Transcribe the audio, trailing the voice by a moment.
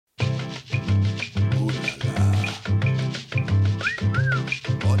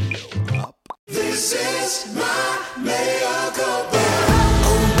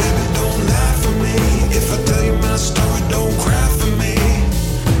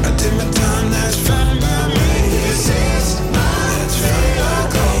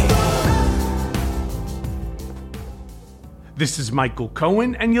This is Michael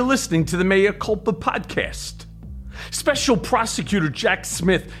Cohen, and you're listening to the Mea Culpa podcast. Special Prosecutor Jack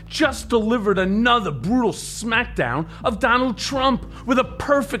Smith just delivered another brutal smackdown of Donald Trump with a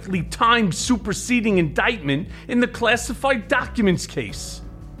perfectly timed superseding indictment in the classified documents case.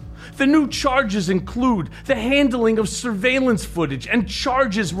 The new charges include the handling of surveillance footage and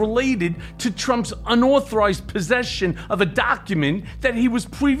charges related to Trump's unauthorized possession of a document that he was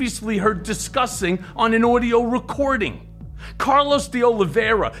previously heard discussing on an audio recording. Carlos de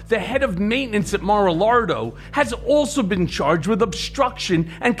Oliveira, the head of maintenance at Mar-a-Lago, has also been charged with obstruction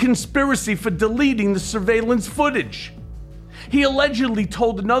and conspiracy for deleting the surveillance footage. He allegedly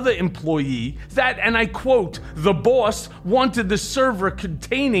told another employee that, and I quote, "the boss wanted the server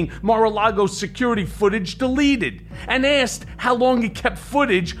containing Mar-a-Lago security footage deleted," and asked how long he kept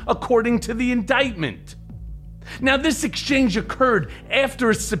footage according to the indictment. Now, this exchange occurred after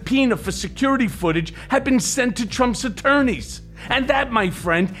a subpoena for security footage had been sent to Trump's attorneys. And that, my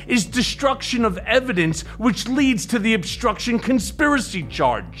friend, is destruction of evidence, which leads to the obstruction conspiracy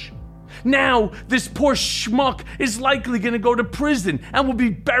charge. Now, this poor schmuck is likely going to go to prison and will be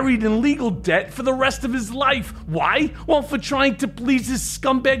buried in legal debt for the rest of his life. Why? Well, for trying to please his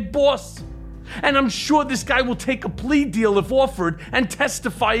scumbag boss. And I'm sure this guy will take a plea deal if offered and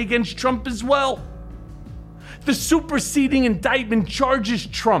testify against Trump as well. The superseding indictment charges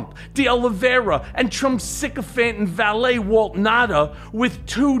Trump, de Oliveira, and Trump's sycophant and valet Walt Nauta with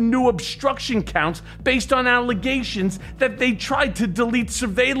 2 new obstruction counts based on allegations that they tried to delete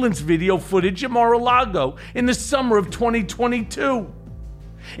surveillance video footage at Mar-a-Lago in the summer of 2022.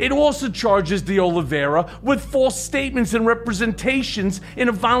 It also charges de Oliveira with false statements and representations in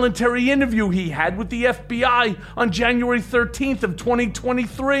a voluntary interview he had with the FBI on January 13th of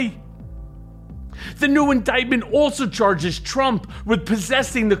 2023. The new indictment also charges Trump with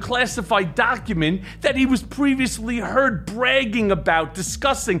possessing the classified document that he was previously heard bragging about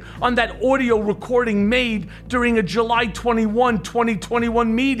discussing on that audio recording made during a July 21,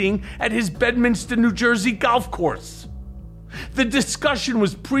 2021 meeting at his Bedminster, New Jersey golf course. The discussion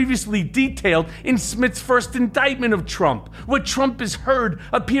was previously detailed in Smith's first indictment of Trump, where Trump is heard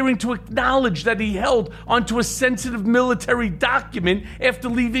appearing to acknowledge that he held onto a sensitive military document after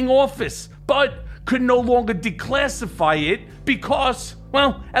leaving office, but could no longer declassify it because,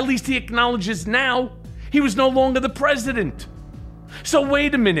 well, at least he acknowledges now, he was no longer the president. So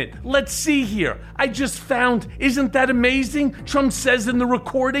wait a minute, let's see here. I just found, isn't that amazing? Trump says in the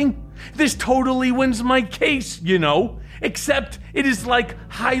recording, this totally wins my case, you know, except it is like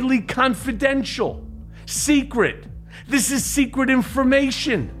highly confidential, secret. This is secret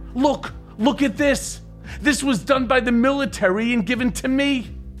information. Look at this. This was done by the military and given to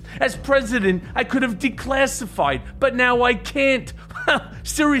me. As president, I could have declassified, but now I can't.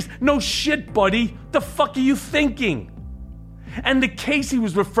 Serious, no shit, buddy. The fuck are you thinking? And the case he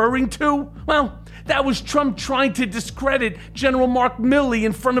was referring to? Well, that was Trump trying to discredit General Mark Milley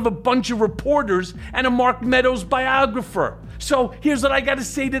in front of a bunch of reporters and a Mark Meadows biographer. So here's what I gotta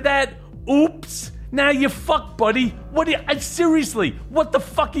say to that. Oops. Now you're fucked, buddy. Seriously, what the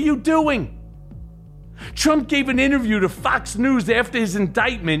fuck are you doing? Trump gave an interview to Fox News after his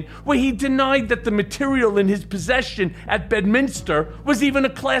indictment where he denied that the material in his possession at Bedminster was even a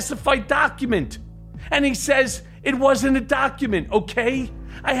classified document. And he says, it wasn't a document, okay?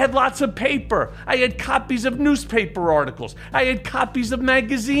 I had lots of paper. I had copies of newspaper articles. I had copies of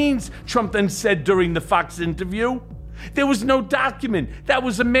magazines, Trump then said during the Fox interview. There was no document. That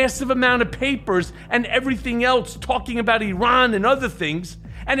was a massive amount of papers and everything else talking about Iran and other things.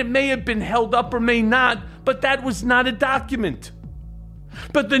 And it may have been held up or may not, but that was not a document.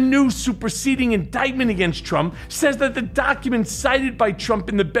 But the new superseding indictment against Trump says that the document cited by Trump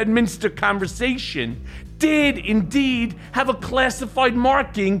in the Bedminster conversation did indeed have a classified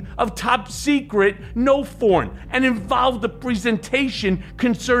marking of top secret, no foreign, and involved a presentation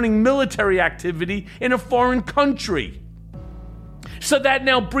concerning military activity in a foreign country. So that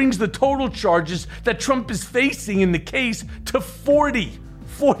now brings the total charges that Trump is facing in the case to 40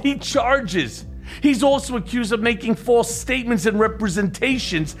 charges. He's also accused of making false statements and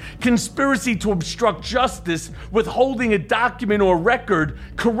representations, conspiracy to obstruct justice, withholding a document or record,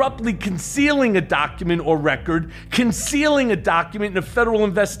 corruptly concealing a document or record, concealing a document in a federal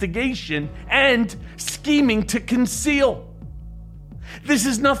investigation, and scheming to conceal. This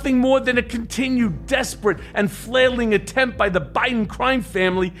is nothing more than a continued desperate and flailing attempt by the Biden crime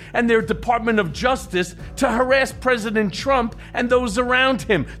family and their Department of Justice to harass President Trump and those around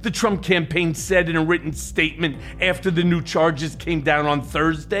him, the Trump campaign said in a written statement after the new charges came down on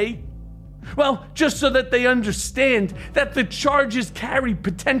Thursday. Well, just so that they understand that the charges carry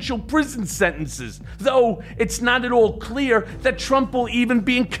potential prison sentences, though it's not at all clear that Trump will even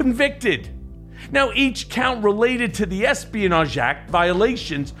be convicted. Now, each count related to the Espionage Act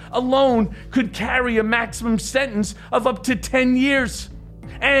violations alone could carry a maximum sentence of up to 10 years.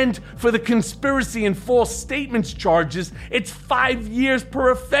 And for the conspiracy and false statements charges, it's 5 years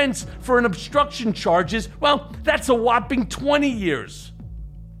per offense. For an obstruction charges, well, that's a whopping 20 years.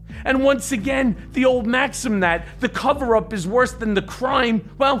 And once again, the old maxim that the cover-up is worse than the crime,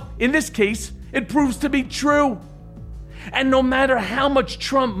 well, in this case, it proves to be true. And no matter how much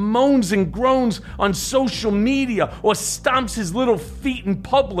Trump moans and groans on social media or stomps his little feet in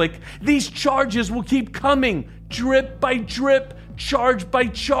public, these charges will keep coming, drip by drip, charge by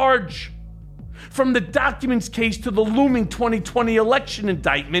charge. From the documents case to the looming 2020 election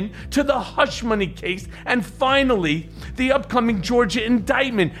indictment to the hush money case and finally the upcoming Georgia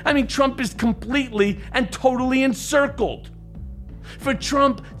indictment. I mean, Trump is completely and totally encircled. For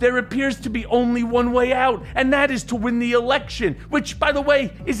Trump, there appears to be only one way out, and that is to win the election, which, by the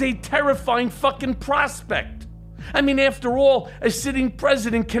way, is a terrifying fucking prospect. I mean, after all, a sitting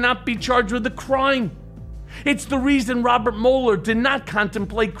president cannot be charged with a crime. It's the reason Robert Mueller did not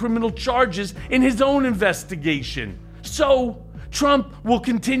contemplate criminal charges in his own investigation. So, Trump will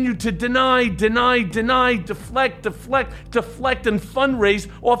continue to deny, deflect, and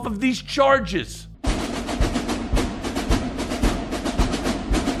fundraise off of these charges.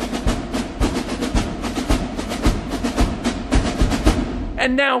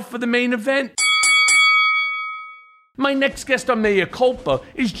 And now for the main event. My next guest on Mea Culpa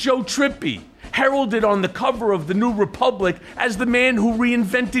is Joe Trippi, heralded on the cover of the New Republic as the man who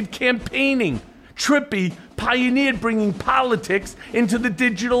reinvented campaigning. Trippi pioneered bringing politics into the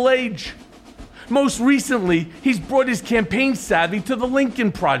digital age. Most recently, he's brought his campaign savvy to the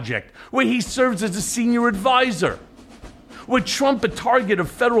Lincoln Project, where he serves as a senior advisor. With Trump a target of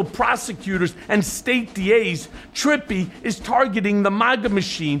federal prosecutors and state DAs, Trippi is targeting the MAGA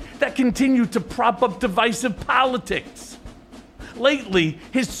machine that continue to prop up divisive politics. Lately,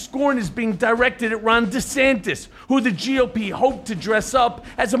 his scorn is being directed at Ron DeSantis, who the GOP hoped to dress up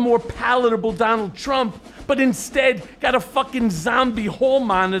as a more palatable Donald Trump, but instead got a fucking zombie hall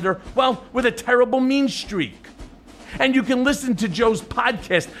monitor, well, with a terrible mean streak. And you can listen to Joe's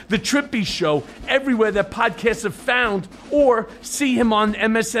podcast, The Trippi Show, everywhere that podcasts are found, or see him on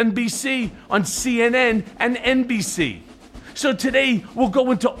MSNBC, on CNN, and NBC. So today, we'll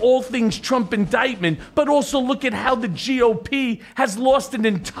go into all things Trump indictment, but also look at how the GOP has lost an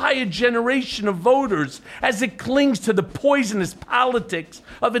entire generation of voters as it clings to the poisonous politics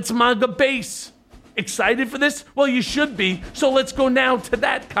of its MAGA base. Excited for this? Well, you should be, so let's go now to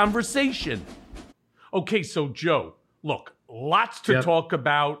that conversation. Okay, so Joe, look, lots to talk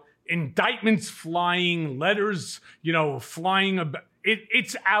about. Indictments flying, letters, flying.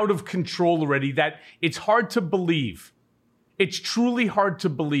 It's out of control already. That it's hard to believe. It's truly hard to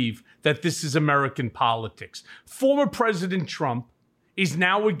believe that this is American politics. Former President Trump is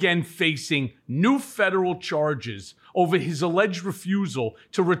now again facing new federal charges over his alleged refusal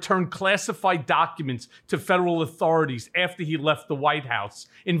to return classified documents to federal authorities after he left the White House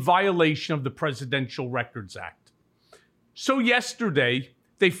in violation of the Presidential Records Act. So yesterday,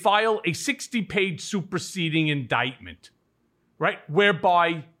 they file a 60-page superseding indictment, right,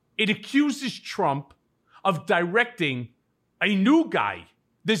 whereby it accuses Trump of directing a new guy.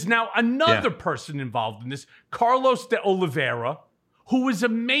 There's now another person involved in this, Carlos de Oliveira, who was a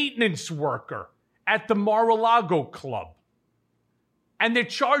maintenance worker at the Mar-a-Lago Club. And they're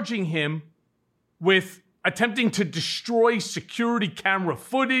charging him with attempting to destroy security camera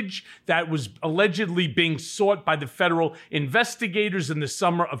footage that was allegedly being sought by the federal investigators in the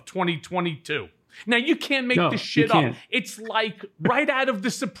summer of 2022. Now, you can't make this shit up. It's like right out of The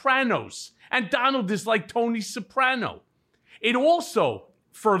Sopranos. And Donald is like Tony Soprano. It also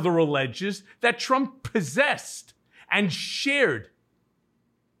further alleges that Trump possessed and shared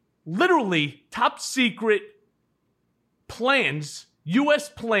literally top secret plans, U.S.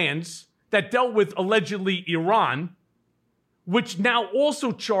 plans that dealt with allegedly Iran, which now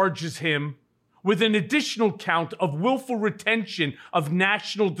also charges him with an additional count of willful retention of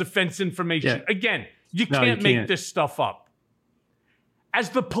national defense information. Yeah. Again, you can't make this stuff up. As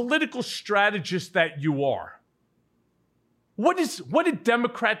the political strategist that you are, what do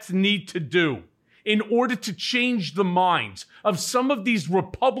Democrats need to do in order to change the minds of some of these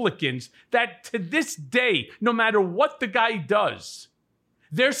Republicans that to this day, no matter what the guy does,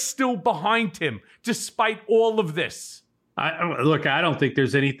 they're still behind him despite all of this? Look, I don't think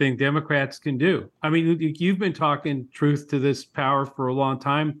there's anything Democrats can do. I mean, you've been talking truth to this power for a long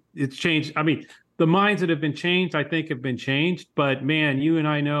time. It's changed. I mean, the minds that have been changed, I think, have been changed. But man, you and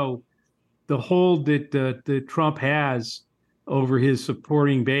I know the hold that Trump has over his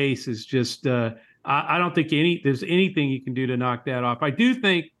supporting base is just. I don't think there's anything you can do to knock that off. I do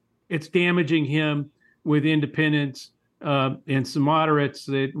think it's damaging him with independents and some moderates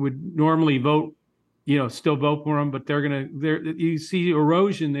that would normally vote. Still vote for him, but you see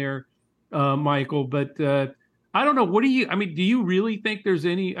erosion there, Michael. But I don't know. Do you really think there's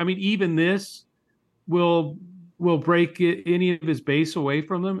any? I mean, even this will break any of his base away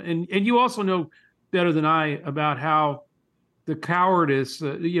from them. And you also know better than I about how the cowardice.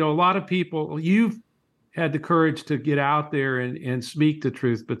 A lot of people. You've had the courage to get out there and speak the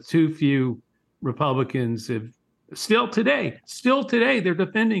truth, but too few Republicans have. Still today, they're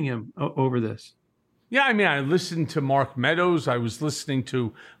defending him over this. Yeah, I mean, I listened to Mark Meadows. I was listening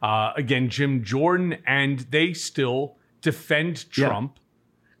to, again, Jim Jordan, and they still defend Trump,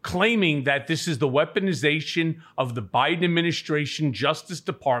 claiming that this is the weaponization of the Biden administration Justice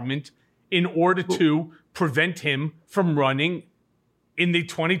Department in order to prevent him from running in the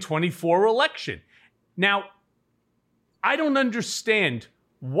 2024 election. Now, I don't understand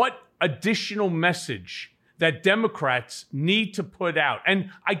what additional message that Democrats need to put out. And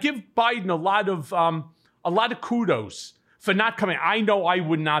I give Biden a lot of kudos for not coming. I know I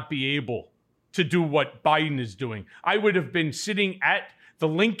would not be able to do what Biden is doing. I would have been sitting at the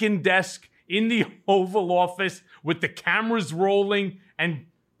Lincoln desk in the Oval Office with the cameras rolling and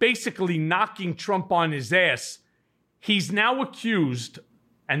basically knocking Trump on his ass. He's now accused,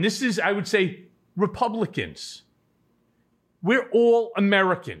 and this is, I would say, Republicans. We're all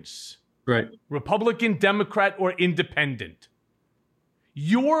Americans. Right. Republican, Democrat, or independent.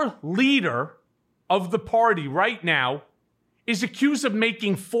 Your leader of the party right now is accused of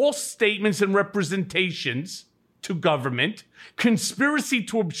making false statements and representations to government, conspiracy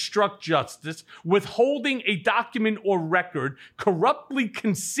to obstruct justice, withholding a document or record, corruptly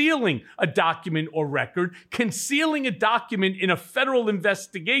concealing a document or record, concealing a document in a federal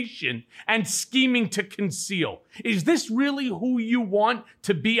investigation, and scheming to conceal. Is this really who you want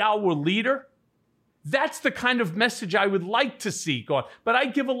to be our leader? That's the kind of message I would like to see, God. But I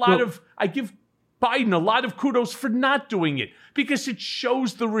give Biden a lot of kudos for not doing it because it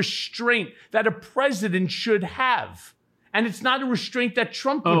shows the restraint that a president should have. And it's not a restraint that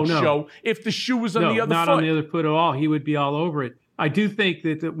Trump would show if the shoe was on the other foot. Not on the other foot at all. He would be all over it. I do think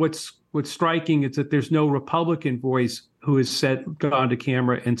that what's striking is that there's no Republican voice who has gone to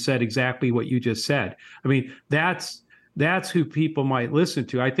camera and said exactly what you just said. I mean, that's who people might listen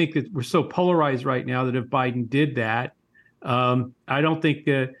to. I think that we're so polarized right now that if Biden did that, I don't think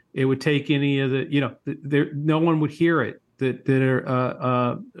it would take any of no one would hear it.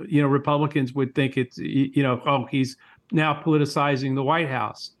 Republicans would think it's, he's now politicizing the White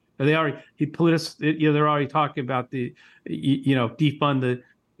House. They're already talking about the, defund the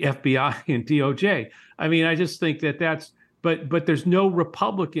FBI and DOJ. I mean, I just think but there's no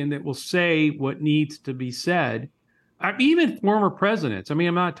Republican that will say what needs to be said. Even former presidents. I mean,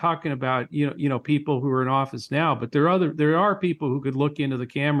 I'm not talking about people who are in office now, but there are people who could look into the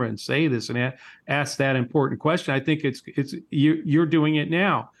camera and say this and ask that important question. I think you're doing it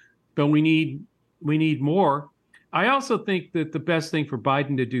now, but we need more. I also think that the best thing for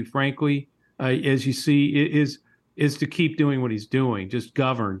Biden to do, frankly, as you see, is to keep doing what he's doing. Just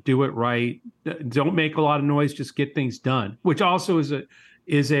govern, do it right. Don't make a lot of noise. Just get things done. Which also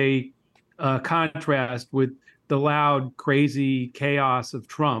is a contrast with the loud, crazy chaos of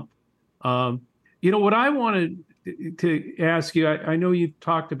Trump. What I wanted to ask you, I know you've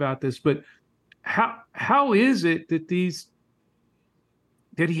talked about this, but how is it that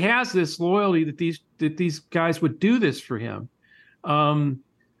he has this loyalty that these guys would do this for him? I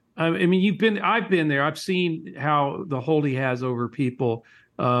mean, I've been there. I've seen how the hold he has over people,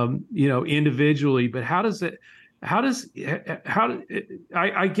 individually. But I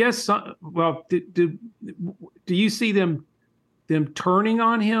guess, do you see them turning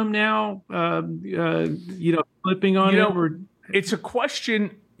on him now, flipping on him? Or? It's a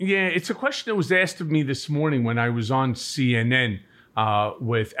question. Yeah, it's a question that was asked of me this morning when I was on CNN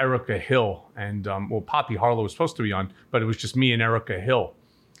with Erica Hill. And, Poppy Harlow was supposed to be on, but it was just me and Erica Hill.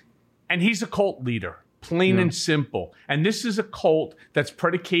 And he's a cult leader, plain and simple. And this is a cult that's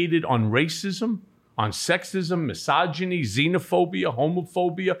predicated on racism, on sexism, misogyny, xenophobia,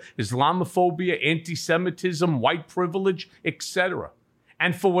 homophobia, Islamophobia, anti-Semitism, white privilege, etc.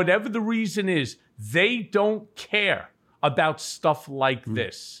 And for whatever the reason is, they don't care about stuff like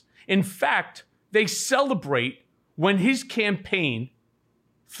this. In fact, they celebrate when his campaign,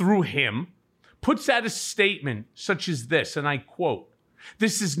 through him, puts out a statement such as this, and I quote,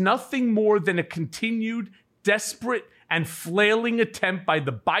 "This is nothing more than a continued, desperate, and flailing attempt by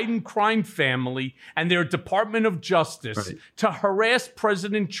the Biden crime family and their Department of Justice to harass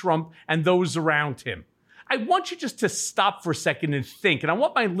President Trump and those around him." I want you just to stop for a second and think, and I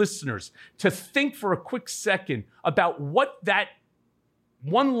want my listeners to think for a quick second about what that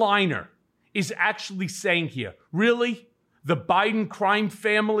one-liner is actually saying here. Really? The Biden crime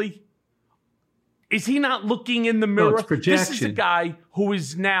family? Is he not looking in the mirror? It's projection. This is a guy who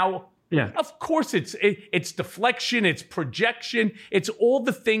is now... Yeah. Of course, it's deflection, it's projection, it's all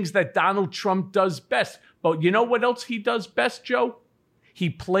the things that Donald Trump does best. But you know what else he does best, Joe? He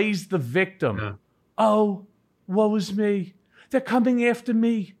plays the victim. Yeah. Oh, woe is me. They're coming after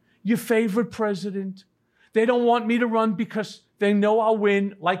me, your favorite president. They don't want me to run because they know I'll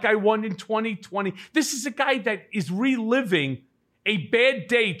win like I won in 2020. This is a guy that is reliving a bad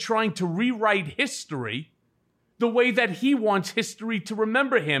day trying to rewrite history the way that he wants history to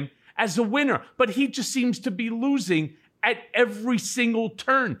remember him as a winner. But he just seems to be losing at every single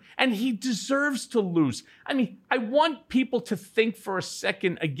turn, and he deserves to lose. I mean, I want people to think for a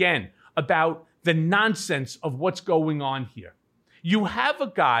second again about the nonsense of what's going on here. You have a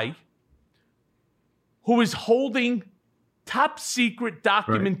guy who is holding top secret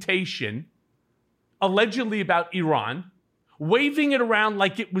documentation, allegedly about Iran, waving it around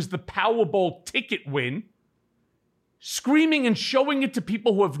like it was the Powerball ticket win, screaming and showing it to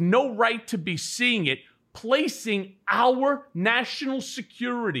people who have no right to be seeing it, placing our national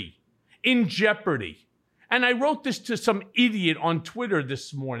security in jeopardy. And I wrote this to some idiot on Twitter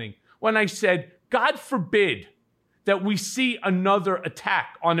this morning when I said, God forbid that we see another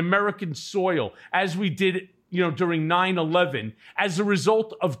attack on American soil as we did, during 9/11 as a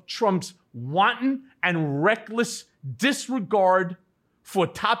result of Trump's wanton and reckless disregard for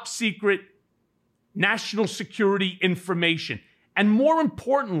top secret national security information. And more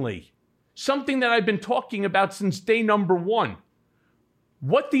importantly, something that I've been talking about since day number one,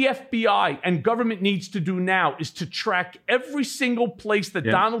 what the FBI and government needs to do now is to track every single place that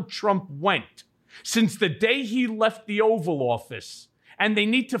Donald Trump went since the day he left the Oval Office. And they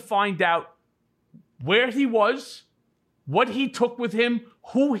need to find out where he was, what he took with him,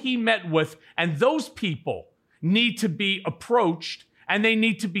 who he met with, and those people need to be approached and they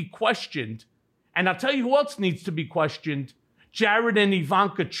need to be questioned. And I'll tell you who else needs to be questioned, Jared and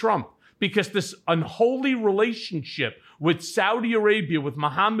Ivanka Trump, because this unholy relationship with Saudi Arabia, with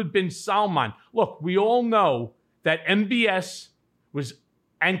Mohammed bin Salman. Look, we all know that MBS was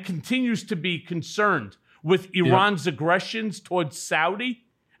and continues to be concerned with Iran's aggressions towards Saudi.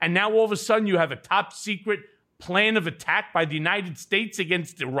 And now all of a sudden you have a top secret plan of attack by the United States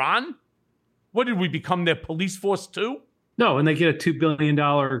against Iran. What, did we become their police force too? No, and they get a $2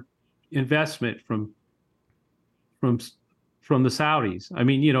 billion investment from the Saudis. I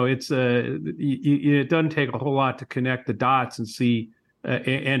mean, it's it doesn't take a whole lot to connect the dots and see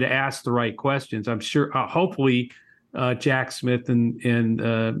and to ask the right questions. I'm sure, hopefully, Jack Smith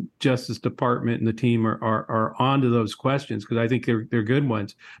and Justice Department and the team are onto those questions, because I think they're good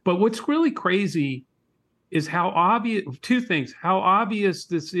ones. But what's really crazy is how obvious, two things, how obvious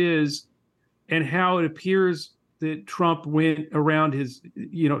this is and how it appears that Trump went around his,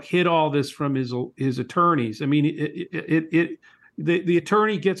 hid all this from his attorneys. I mean, the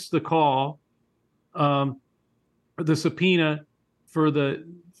attorney gets the call, the subpoena for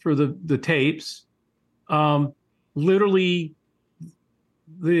the tapes. Literally,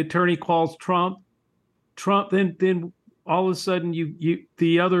 the attorney calls Trump. Then all of a sudden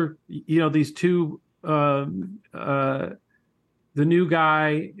these two, the new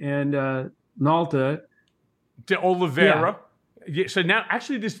guy and Nalta. De Oliveira. Yeah. So now,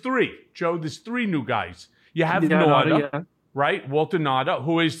 actually, there's three, Joe. There's three new guys. You have Nauta, right? Walter Nauta,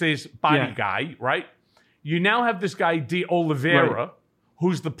 who is this body guy, right? You now have this guy, De Oliveira,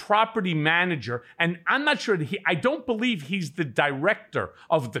 who's the property manager. And I'm not sure I don't believe he's the director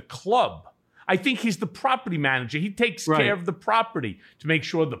of the club. I think he's the property manager. He takes care of the property to make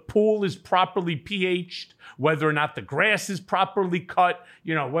sure the pool is properly pH'd, whether or not the grass is properly cut,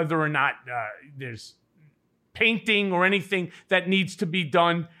 whether or not there's painting or anything that needs to be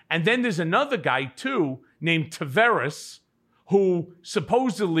done. And then there's another guy too named Tavares, who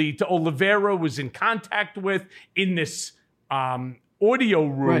supposedly De Oliveira was in contact with in this audio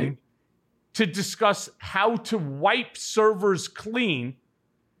room to discuss how to wipe servers clean,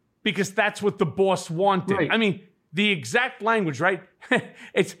 because that's what the boss wanted. I mean, the exact language, right?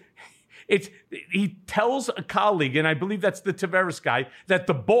 He tells a colleague, and I believe that's the Taveras guy, that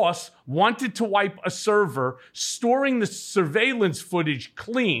the boss wanted to wipe a server, storing the surveillance footage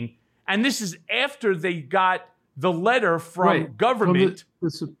clean. And this is after they got the letter from government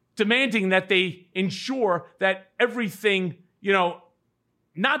demanding that they ensure that everything,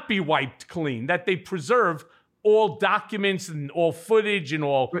 not be wiped clean, that they preserve all documents and all footage and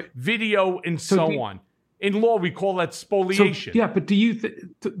all video and so on. In law, we call that spoliation. But do you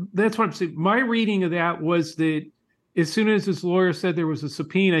that's what I'm saying. My reading of that was that as soon as his lawyer said there was a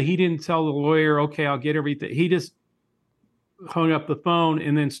subpoena, he didn't tell the lawyer, okay, I'll get everything. He just hung up the phone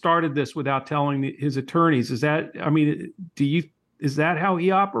and then started this without telling his attorneys. Is that how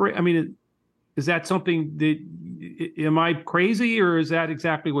he operates? I mean, is that something that, am I crazy, or is that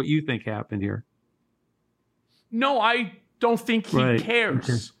exactly what you think happened here? No, I don't think he cares.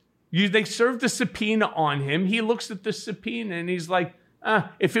 Okay. They served a subpoena on him. He looks at the subpoena and he's like,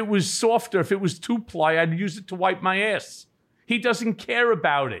 if it was softer, if it was 2-ply, I'd use it to wipe my ass. He doesn't care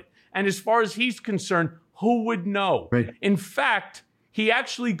about it. And as far as he's concerned, who would know? Right. In fact, he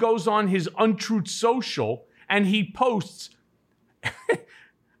actually goes on his Untruth Social and he posts,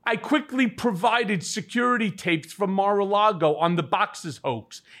 I quickly provided security tapes from Mar-a-Lago on the boxes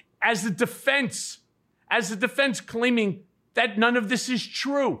hoax as a defense claiming that none of this is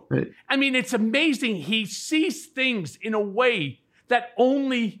true. Right. I mean, it's amazing. He sees things in a way that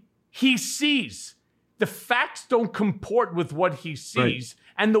only he sees. The facts don't comport with what he sees. Right.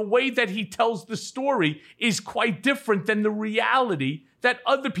 And the way that he tells the story is quite different than the reality that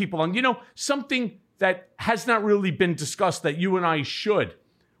other people, and something that has not really been discussed that you and I should.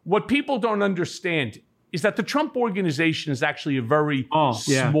 What people don't understand is that the Trump organization is actually a very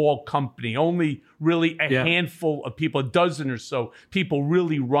small company. Only really a handful of people, a dozen or so people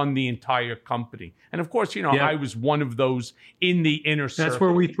really run the entire company. And of course, I was one of those in the inner circle. That's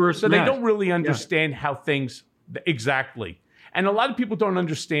where we first met. So they don't really understand how things, exactly. And a lot of people don't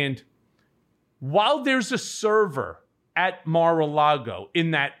understand, while there's a server at Mar-a-Lago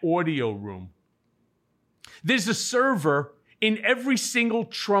in that audio room, there's a server in every single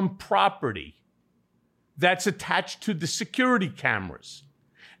Trump property that's attached to the security cameras.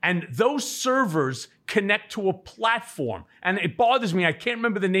 And those servers connect to a platform. And it bothers me, I can't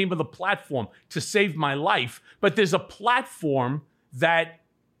remember the name of the platform to save my life, but there's a platform that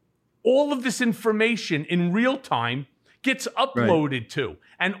all of this information in real time gets uploaded to.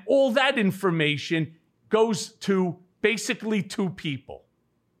 And all that information goes to basically two people.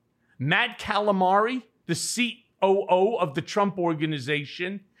 Matt Calamari, the COO of the Trump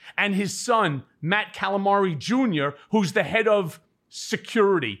organization, and his son, Matt Calamari Jr., who's the head of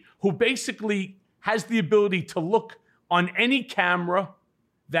security, who basically has the ability to look on any camera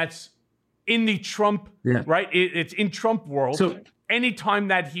that's in the Trump, it's in Trump world, anytime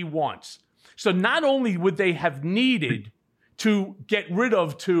that he wants. So not only would they have needed to get rid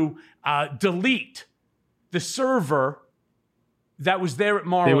of, delete the server that was there at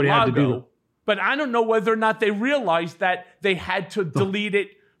Mar-a-Lago, but I don't know whether or not they realized that they had to delete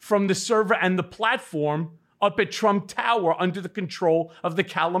it from the server and the platform up at Trump Tower under the control of the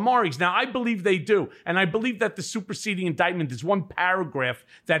Calamaris. Now, I believe they do. And I believe that the superseding indictment is one paragraph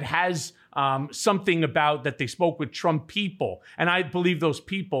that has something about that they spoke with Trump people. And I believe those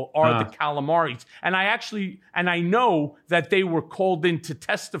people are the Calamaris. And I know that they were called in to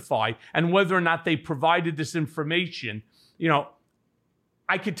testify, and whether or not they provided this information,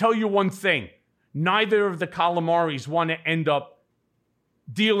 I could tell you one thing. Neither of the Calamaris want to end up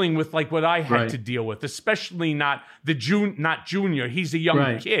dealing with like what I had to deal with, especially not not Junior. He's a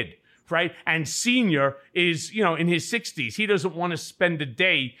young kid, right? And Senior is, in his 60s. He doesn't want to spend a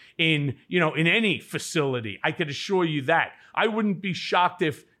day in any facility. I could assure you that. I wouldn't be shocked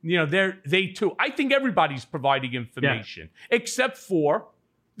if, they too. I think everybody's providing information except for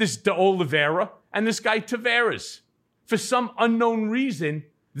this De Oliveira and this guy Taveras. For some unknown reason,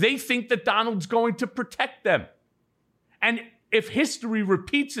 they think that Donald's going to protect them. And if history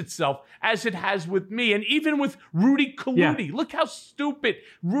repeats itself, as it has with me, and even with Rudy Kaludi, look how stupid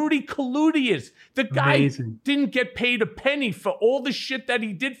Rudy Kaludi is. The guy didn't get paid a penny for all the shit that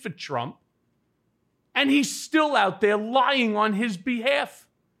he did for Trump, and he's still out there lying on his behalf.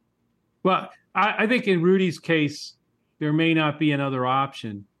 Well, I think in Rudy's case, there may not be another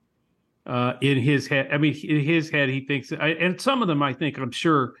option in his head. I mean, in his head, he thinks, and some of them, I'm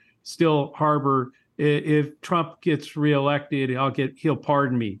sure, still harbor, if Trump gets reelected, he'll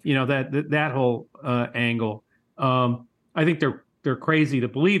pardon me. That whole angle. I think they're crazy to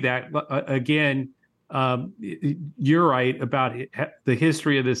believe that. Again, you're right about it. The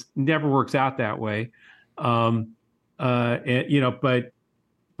history of this never works out that way. But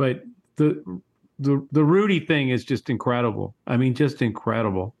the Rudy thing is just incredible. I mean, just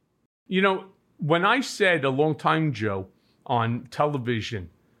incredible. You know, when I said a long time, Joe, on television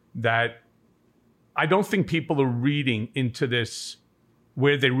that I don't think people are reading into this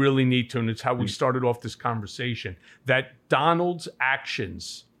where they really need to, and it's how we started off this conversation, that Donald's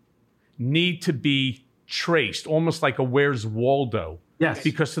actions need to be traced, almost like a Where's Waldo, yes,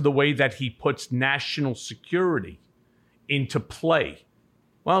 because of the way that he puts national security into play.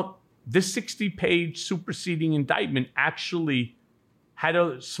 Well, this 60-page superseding indictment actually had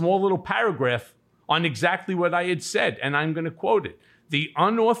a small little paragraph on exactly what I had said, and I'm going to quote it. The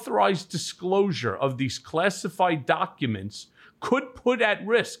unauthorized disclosure of these classified documents could put at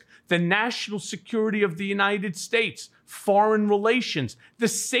risk the national security of the United States, foreign relations, the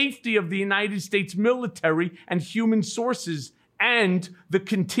safety of the United States military and human sources, and the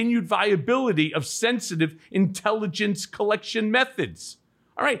continued viability of sensitive intelligence collection methods.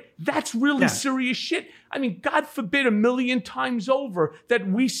 All right, that's really serious shit. I mean, God forbid a million times over that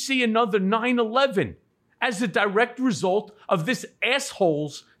we see another 9/11 as a direct result of this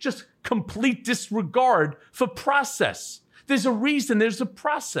asshole's just complete disregard for process. There's a reason, there's a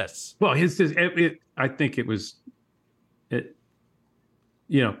process. Well, I think it was,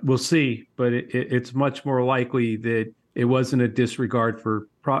 we'll see, but it's much more likely that it wasn't a disregard for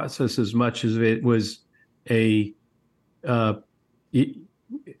process as much as it was a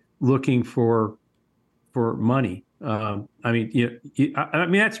looking for money. I mean,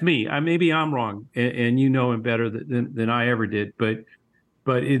 that's me. Maybe I'm wrong, and you know him better than I ever did. But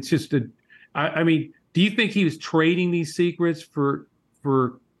it's just I mean, do you think he was trading these secrets for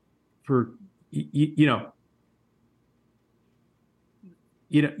for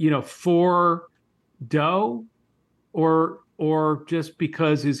dough, or just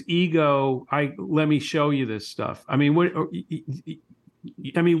because his ego? Let me show you this stuff. I mean, what's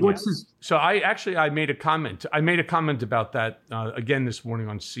his? So I made a comment. I made a comment about that again this morning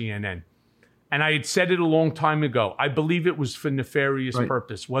on CNN. And I had said it a long time ago. I believe it was for nefarious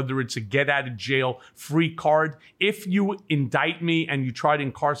purpose, whether it's a get out of jail free card. If you indict me and you try to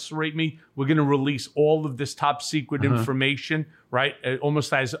incarcerate me, we're going to release all of this top secret information, right?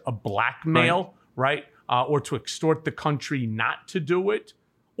 Almost as a blackmail, right? Or to extort the country not to do it.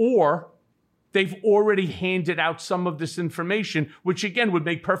 Or they've already handed out some of this information, which again would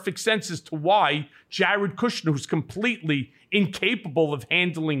make perfect sense as to why Jared Kushner, who's completely incapable of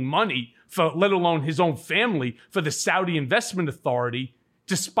handling money, for let alone his own family, for the Saudi Investment Authority,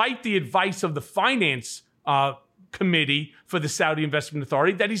 despite the advice of the finance committee for the Saudi Investment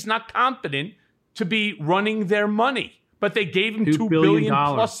Authority, that he's not competent to be running their money. But they gave him $2 billion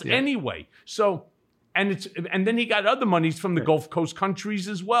plus anyway. So, and then he got other monies from the Gulf Coast countries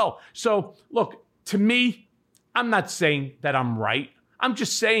as well. So, look, to me, I'm not saying that I'm right. I'm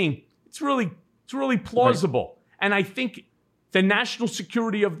just saying it's really plausible. Right. And I think the national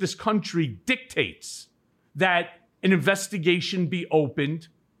security of this country dictates that an investigation be opened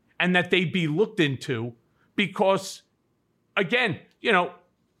and that they be looked into because, again,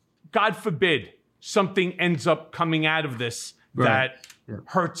 God forbid something ends up coming out of this that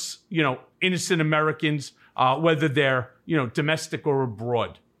hurts, innocent Americans, whether they're, domestic or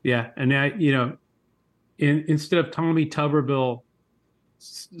abroad. Yeah. And now, instead of Tommy Tuberville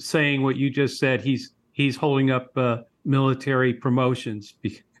saying what you just said, he's holding up military promotions,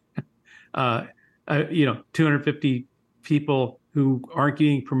 250 people who aren't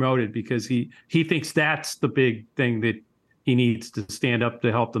getting promoted because he thinks that's the big thing that he needs to stand up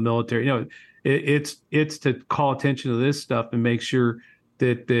to help the military. It's to call attention to this stuff and make sure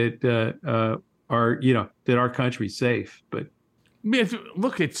that our country's safe. But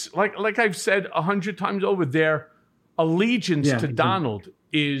look, it's like I've said 100 times over, their allegiance to Donald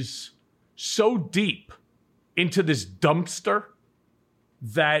is so deep into this dumpster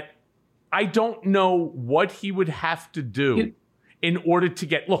that I don't know what he would have to do in order to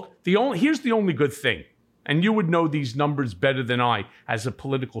get. Look, here's the only good thing, and you would know these numbers better than I as a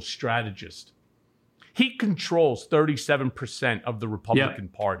political strategist. He controls 37% of the Republican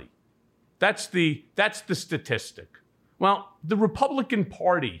Party. That's the statistic. Well, the Republican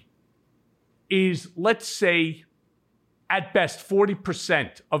Party is, let's say, at best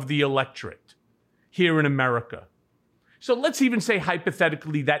 40% of the electorate here in America. So let's even say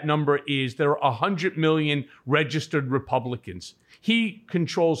hypothetically that number is there are 100 million registered Republicans. He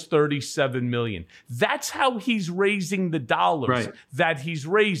controls 37 million. That's how he's raising the dollars that he's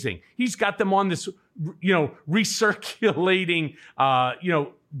raising. He's got them on this, recirculating,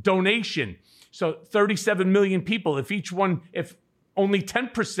 donation. So 37 million people, if only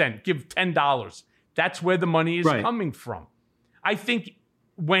 10% give $10, that's where the money is coming from. I think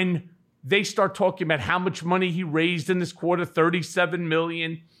when they start talking about how much money he raised in this quarter, $37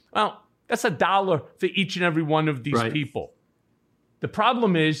 million. Well, that's $1 for each and every one of these people. The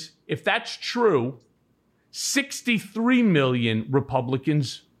problem is, if that's true, 63 million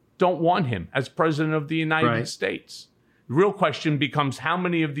Republicans don't want him as president of the United States. The real question becomes how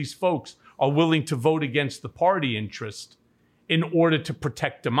many of these folks are willing to vote against the party interest in order to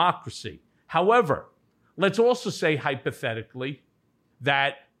protect democracy. However, let's also say hypothetically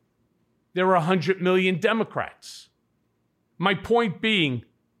that there are 100 million Democrats. My point being,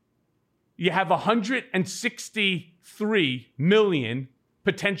 you have 163 million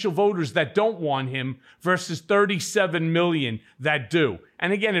potential voters that don't want him versus 37 million that do.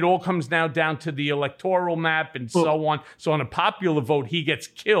 And again, it all comes now down to the electoral map and so on. So on a popular vote, he gets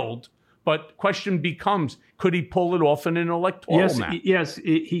killed. But question becomes, could he pull it off in an electoral map? Yes,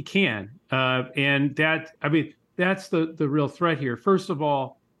 he can. And that's the real threat here. First of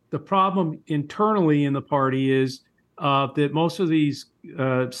all, the problem internally in the party is that most of these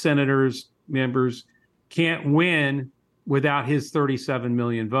senators, members, can't win without his 37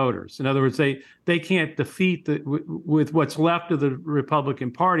 million voters. In other words, they can't defeat with what's left of the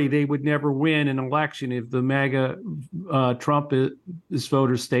Republican Party. They would never win an election if the MAGA Trump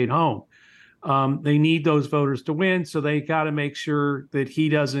voters stayed home. They need those voters to win, so they got to make sure that he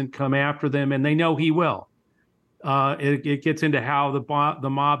doesn't come after them, and they know he will. It gets into how the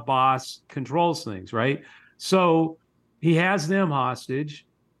mob boss controls things, right? So he has them hostage.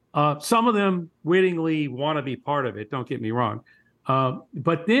 Some of them wittingly want to be part of it, don't get me wrong.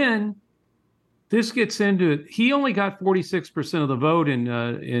 But then this gets into it. He only got 46% of the vote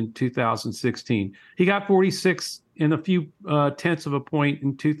in 2016. He got 46 in a few tenths of a point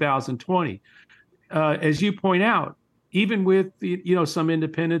in 2020. As you point out, even with some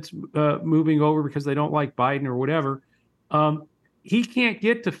independents moving over because they don't like Biden or whatever, he can't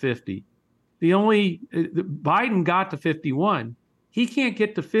get to 50. Biden got to 51. He can't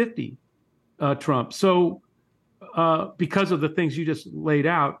get to 50, Trump. So because of the things you just laid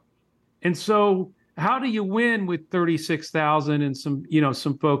out. And so how do you win with 36,000 and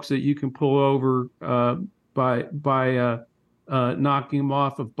some folks that you can pull over by knocking them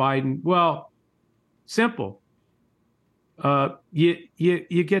off of Biden? Well, simple.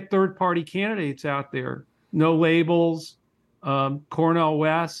 You get third party candidates out there, no labels, Cornel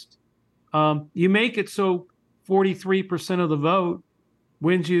West. You make it so 43% of the vote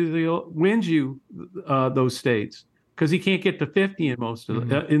wins you those states because he can't get to 50 in most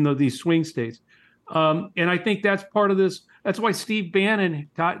of these swing states. And I think that's part of this. That's why Steve Bannon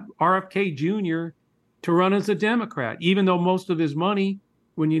got RFK Jr. to run as a Democrat, even though most of his money,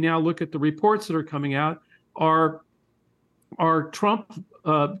 when you now look at the reports that are coming out, are Trump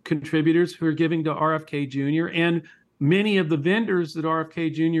contributors who are giving to RFK Jr. And many of the vendors that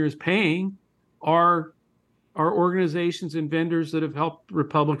RFK Jr. is paying are organizations and vendors that have helped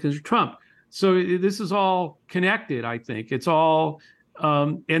Republicans or Trump. So this is all connected, I think. It's all,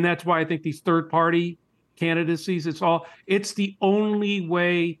 and that's why I think these third-party candidacies, it's the only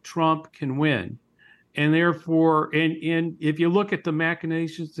way Trump can win. And therefore, and if you look at the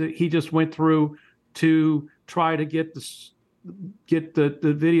machinations that he just went through to try to get the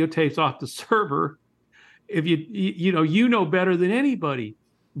videotapes off the server, if you know better than anybody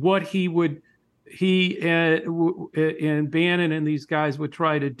what he and Bannon and these guys would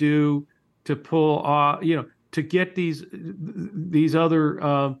try to do to pull off, to get these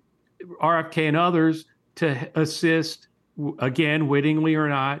other RFK and others to assist, again, wittingly or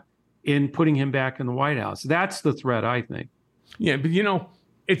not, in putting him back in the White House. That's the threat, I think. Yeah, but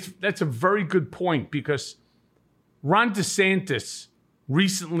that's a very good point because Ron DeSantis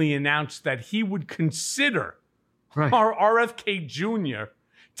recently announced that he would consider our RFK Jr.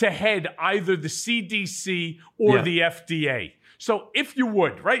 to head either the CDC or the FDA. So if you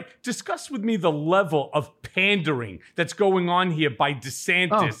would, discuss with me the level of pandering that's going on here by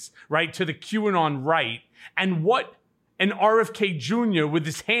DeSantis, to the QAnon right, and what an RFK Jr. with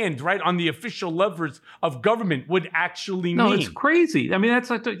his hand on the official levers of government would actually mean. No, it's crazy. I mean,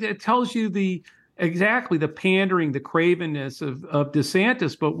 it tells you exactly the pandering, the cravenness of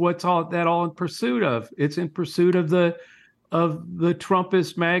DeSantis, but what's all in pursuit of? It's in pursuit of the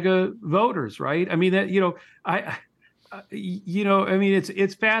Trumpist MAGA voters, right? I mean,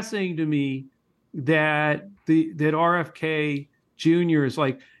 it's fascinating to me that RFK Jr. is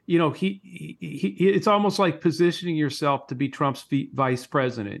like, it's almost like positioning yourself to be Trump's vice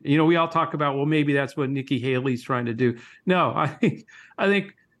president. We all talk about, well, maybe that's what Nikki Haley's trying to do. No, I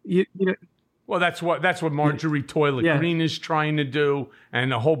think. Well, that's what Marjorie Taylor Greene is trying to do,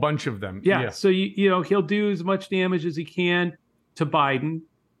 and a whole bunch of them. Yeah. So he'll do as much damage as he can to Biden,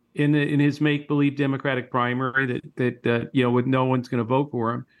 in his make believe Democratic primary that with no one's going to vote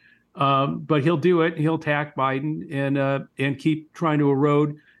for him. But he'll do it. He'll attack Biden and keep trying to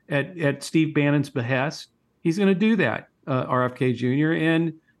erode at Steve Bannon's behest. He's going to do that, RFK Jr.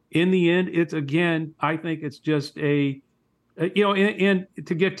 And in the end, it's again, I think it's just and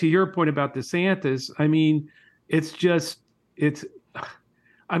to get to your point about DeSantis, I mean, it's just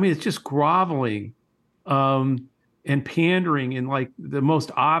groveling and pandering in like the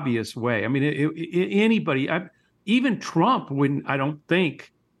most obvious way. I mean, anybody, even Trump wouldn't. I don't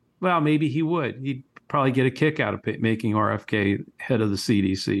think. Well, maybe he would. He'd probably get a kick out of making RFK head of the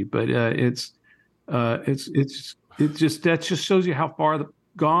CDC. But that just shows you how far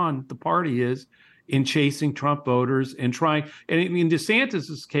gone the party is in chasing Trump voters and trying. And in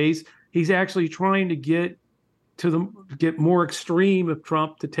DeSantis's case, he's actually trying to get more extreme of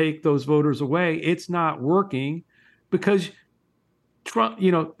Trump to take those voters away. It's not working because Trump.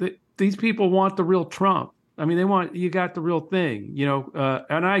 These people want the real Trump. I mean, you got the real thing,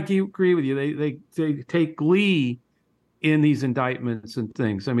 and I agree with you. They take glee in these indictments and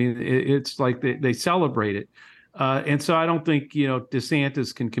things. I mean, it's like they celebrate it. And so I don't think,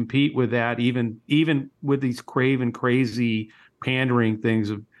 DeSantis can compete with that, even with these craven, crazy pandering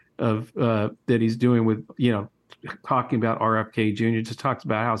things of that he's doing with, talking about RFK Jr. It just talks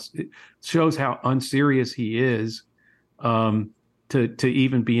about how it shows how unserious he is to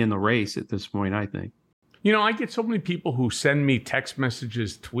even be in the race at this point, I think. I get so many people who send me text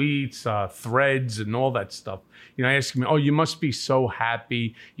messages, tweets, threads, and all that stuff. Asking me, "Oh, you must be so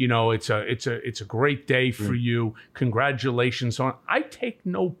happy. It's a great day for you. Congratulations on." I take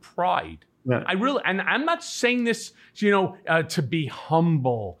no pride. Yeah. And I'm not saying this, to be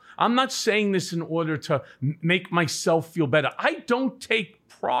humble. I'm not saying this in order to make myself feel better. I don't take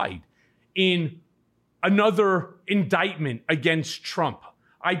pride in another indictment against Trump.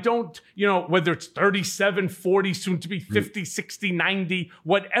 I don't, whether it's 37, 40, soon to be 50, 60, 90,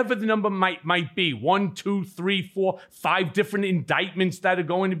 whatever the number might be, 1, 2, 3, 4, 5 different indictments that are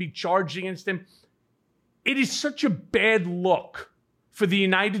going to be charged against him. It is such a bad look for the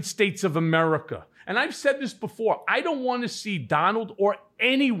United States of America. And I've said this before. I don't want to see Donald or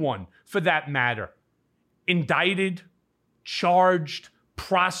anyone for that matter indicted, charged,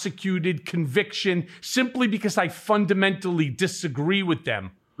 prosecuted, conviction, simply because I fundamentally disagree with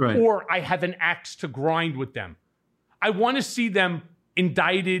them, right, or I have an axe to grind with them. I want to see them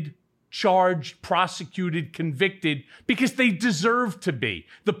indicted, charged, prosecuted, convicted, because they deserve to be.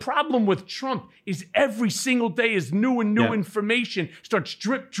 The problem with Trump is every single day as new information starts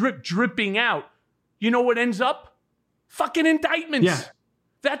dripping out. You know what ends up? Fucking indictments. Yeah.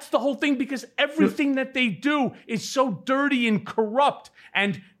 That's the whole thing, because everything that they do is so dirty and corrupt.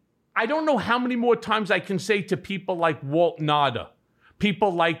 And I don't know how many more times I can say to people like Walt Nada,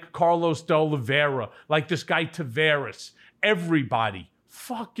 people like Carlos de Oliveira, like this guy Taveras, everybody,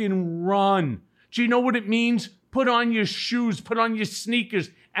 fucking run. Do you know what it means? Put on your shoes, put on your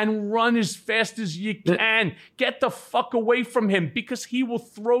sneakers, and run as fast as you can. Get the fuck away from him, because he will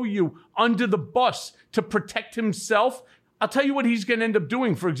throw you under the bus to protect himself. I'll tell you what he's going to end up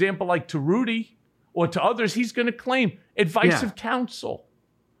doing. For example, like to Rudy or to others, he's going to claim advice of counsel.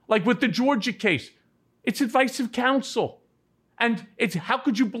 Like with the Georgia case, it's advice of counsel. And it's, how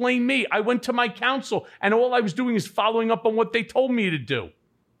could you blame me? I went to my counsel and all I was doing is following up on what they told me to do.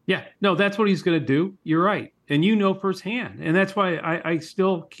 Yeah, no, that's what he's going to do. You're right. And firsthand. And that's why I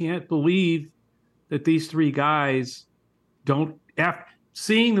still can't believe that these three guys don't, after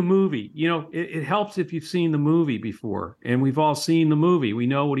seeing the movie, it helps if you've seen the movie before, and we've all seen the movie. We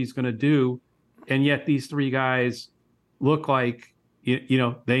know what he's going to do, and yet these three guys look like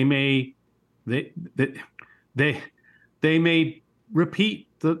they may repeat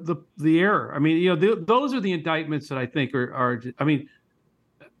the error. I mean, those are the indictments that I think are. I mean,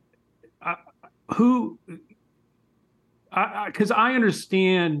 because I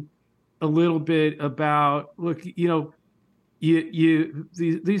understand a little bit about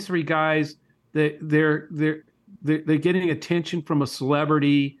these three guys, they're getting attention from a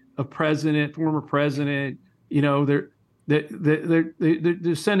celebrity, a president, former president. They're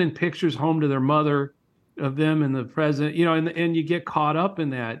sending pictures home to their mother of them and the president. And you get caught up in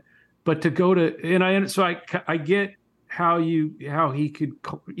that. But to go to I get how he could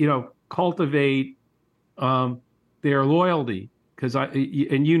cultivate their loyalty, because how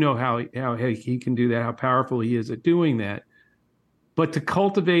he can do that, how powerful he is at doing that. But to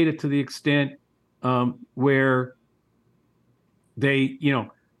cultivate it to the extent where they,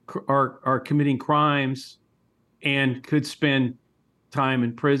 are committing crimes and could spend time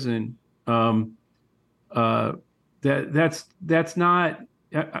in prison, that's not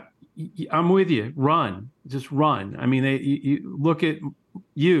I'm with you. Just run. I mean, you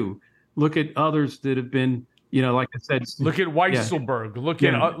look at others that have been, like I said. Look at Weisselberg.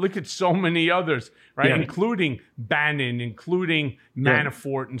 Look at so many others, right? Yeah. Including Bannon, including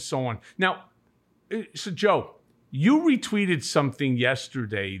Manafort, and so on. Now, so Joe, you retweeted something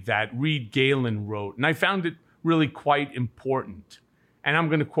yesterday that Reed Galen wrote, and I found it really quite important. And I'm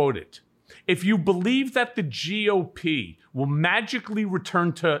going to quote it. If you believe that the GOP will magically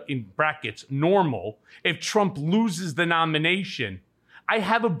return to, in brackets, normal if Trump loses the nomination, I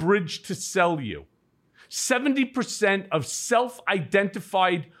have a bridge to sell you. 70% of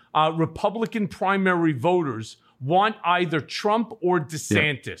self-identified Republican primary voters want either Trump or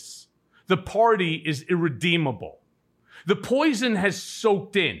DeSantis. The party is irredeemable. The poison has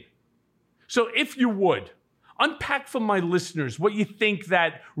soaked in. So if you would, unpack for my listeners what you think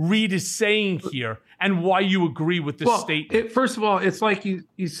that Reed is saying here and why you agree with this statement. First of all, it's like you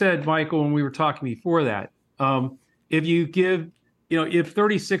said, Michael, when we were talking before that. If you give, if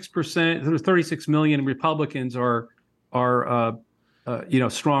 36%, 36 million Republicans are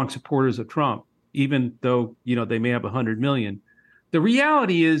strong supporters of Trump, even though, they may have 100 million. The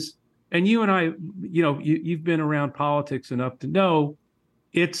reality is, and you and I, you've been around politics enough to know,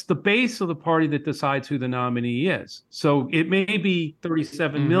 it's the base of the party that decides who the nominee is. So it may be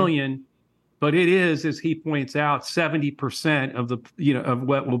 37 million, but it is, as he points out, 70% of the, of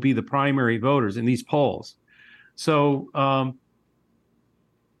what will be the primary voters in these polls. So, and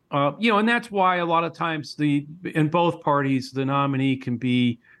that's why a lot of times in both parties, the nominee can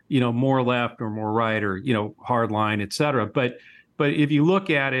be, more left or more right or, hard line, et cetera. But if you look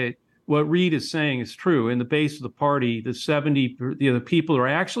at it, what Reed is saying is true. In the base of the party, the 70, the people who are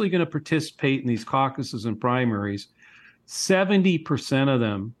actually going to participate in these caucuses and primaries, 70% of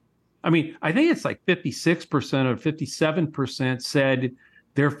them, I mean, I think it's like 56% or 57% said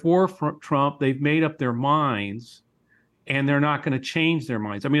they're for Trump. They've made up their minds and they're not going to change their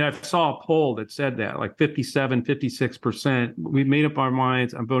minds. I mean, I saw a poll that said that, like 57, 56%. We've made up our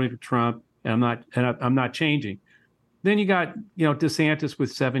minds. I'm voting for Trump and I'm not changing. Then you got, DeSantis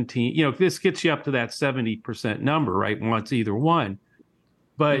with 17. This gets you up to that 70% number, right? Wants either one.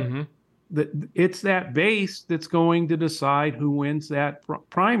 But it's that base that's going to decide who wins that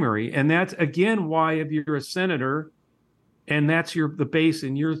primary. And that's, again, why if you're a senator and that's the base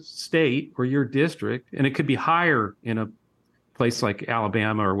in your state or your district, and it could be higher in a place like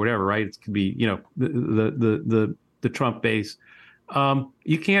Alabama or whatever, right? It could be, the Trump base.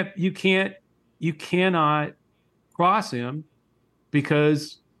 You cannot cross him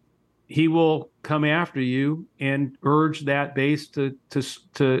because he will come after you and urge that base to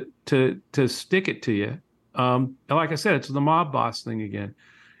stick it to you. Like I said, it's the mob boss thing again.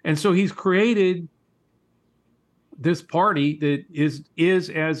 And so he's created this party that is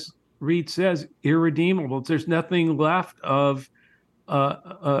as Reed says, irredeemable. There's nothing left of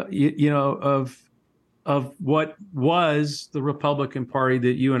what was the Republican Party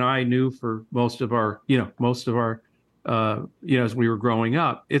that you and I knew for most of our as we were growing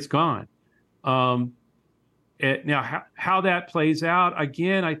up. It's gone. Now, how that plays out,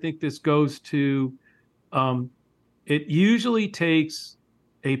 again, I think this goes to, it usually takes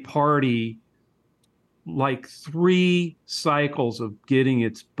a party like 3 cycles of getting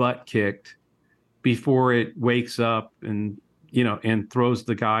its butt kicked before it wakes up and throws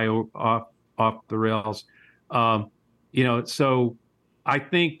the guy off the rails. So I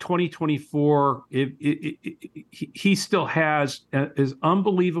think 2024, he still has, as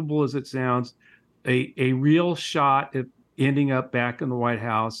unbelievable as it sounds, a real shot at ending up back in the White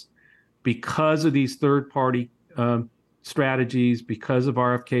House because of these third-party strategies, because of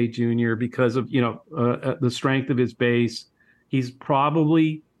RFK Jr., because of the strength of his base. He's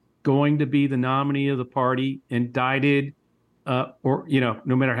probably going to be the nominee of the party, indicted, or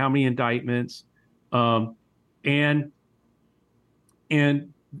no matter how many indictments, and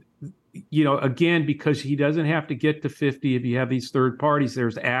again, because he doesn't have to get to 50 if you have these third parties,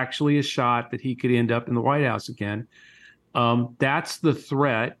 there's actually a shot that he could end up in the White House again. That's the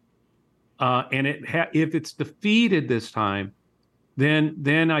threat. And if it's defeated this time,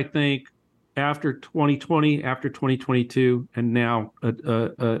 then I think after 2020, after 2022, and now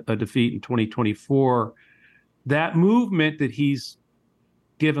a defeat in 2024, that movement that he's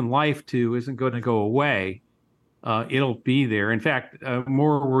given life to isn't going to go away. It'll be there. In fact,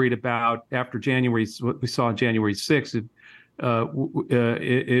 more worried about after what we saw on January 6th,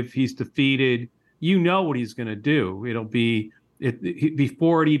 if he's defeated, what he's going to do. It'll be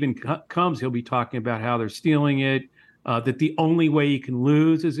before it even comes, he'll be talking about how they're stealing it, that the only way he can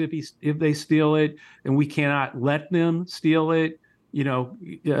lose is if they steal it, and we cannot let them steal it.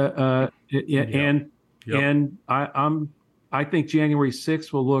 And I think January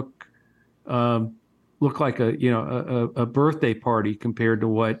 6th will look like a birthday party compared to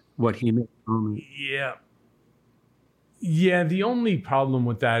what he made. Yeah. The only problem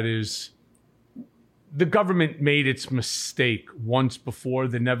with that is the government made its mistake once before.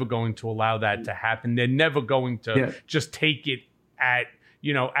 They're never going to allow that to happen. They're never going to just take it at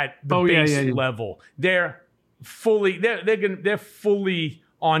the base level. They're fully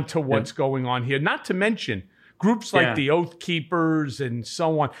onto what's going on here. Not to mention groups like the Oath Keepers and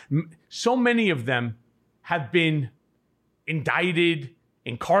so on. So many of them have been indicted,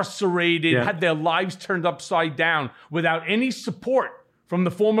 incarcerated, had their lives turned upside down without any support from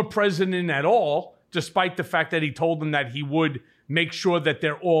the former president at all, despite the fact that he told them that he would make sure that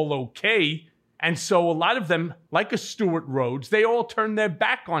they're all okay. And so a lot of them, like a Stuart Rhodes, they all turned their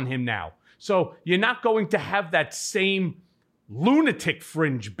back on him now. So you're not going to have that same lunatic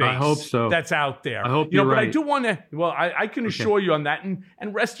fringe base I hope so. That's out there. I hope you're right. But I do want to, I can assure you on that.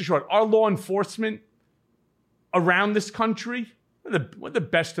 And rest assured, our law enforcement around this country, we're the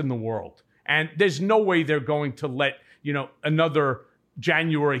best in the world. And there's no way they're going to let, another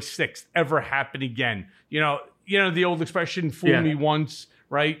January 6th ever happen again. You know the old expression, fool me once,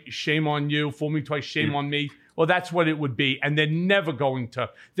 right? Shame on you. Fool me twice, shame on me. Well, that's what it would be. And they're never going to.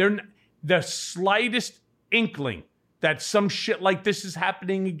 The slightest inkling that some shit like this is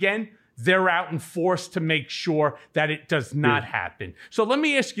happening again, they're out and forced to make sure that it does not happen. So let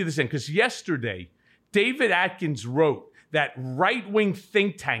me ask you this, because yesterday, David Atkins wrote that right-wing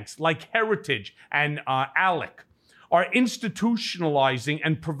think tanks like Heritage and ALEC are institutionalizing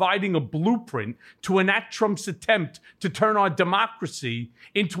and providing a blueprint to enact Trump's attempt to turn our democracy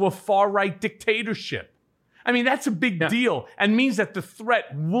into a far-right dictatorship. I mean, that's a big deal and means that the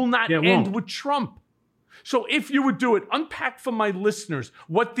threat will not end with Trump. So if you would do it, unpack for my listeners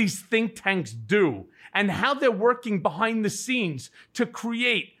what these think tanks do and how they're working behind the scenes to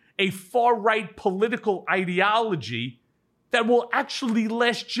create a far-right political ideology that will actually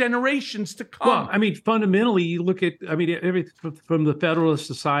last generations to come. Well, I mean, fundamentally, you look at, everything from the Federalist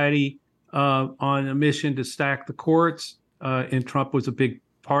Society on a mission to stack the courts, and Trump was a big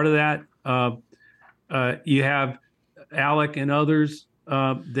part of that. You have ALEC and others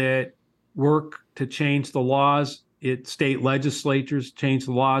that work to change the laws. State legislatures change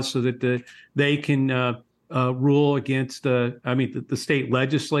the laws so that they can rule against the state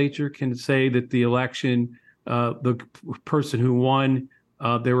legislature can say that the election, the person who won,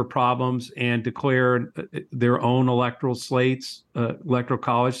 there were problems and declare their own electoral slates, electoral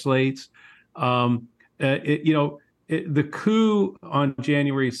college slates. The coup on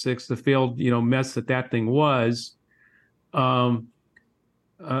January 6th, the failed, mess that thing was,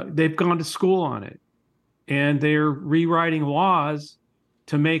 they've gone to school on it, and they're rewriting laws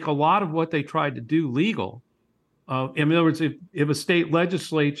to make a lot of what they tried to do legal. In other words, if a state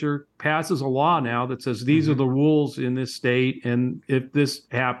legislature passes a law now that says these are the rules in this state, and if this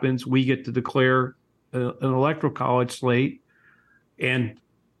happens, we get to declare an electoral college slate, and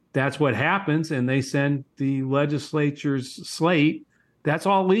that's what happens, and they send the legislature's slate, that's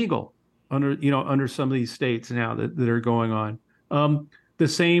all legal under some of these states now that are going on. The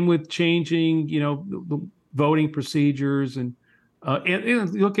same with changing, the voting procedures, and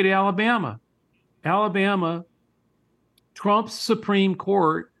look at Alabama. Trump's Supreme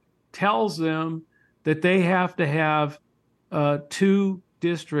Court tells them that they have to have two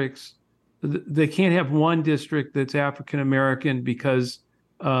districts. They can't have one district that's African American because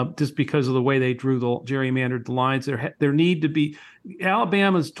of the way they gerrymandered the lines. There need to be.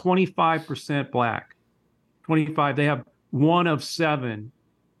 Alabama's 25% black. 25. They have one of 7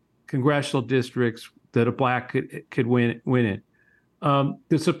 congressional districts that a black could win it. The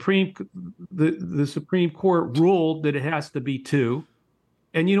Supreme Court ruled that it has to be 2,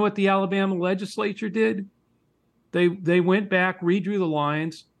 and you know what the Alabama legislature did? They went back, redrew the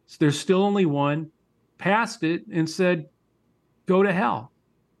lines. So there's still only 1, passed it, and said, "Go to hell.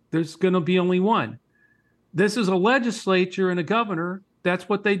 There's going to be only 1." This is a legislature and a governor. That's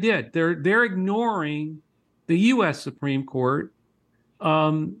what they did. They're ignoring the U.S. Supreme Court.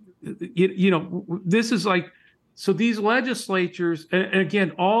 This is like. So these legislatures, and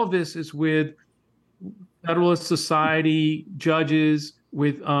again, all of this is with Federalist Society judges,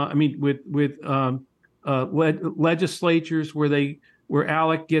 with legislatures where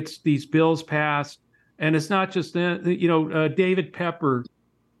ALEC gets these bills passed, and it's not just David Pepper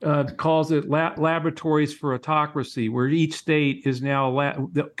calls it laboratories for autocracy, where each state is now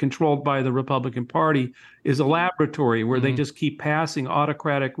controlled by the Republican Party, is a laboratory where they just keep passing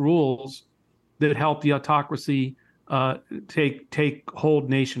autocratic rules that help the autocracy take hold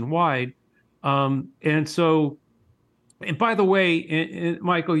nationwide. And by the way, and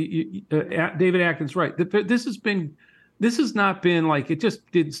Michael, David Atkin's right. This has not been like, it just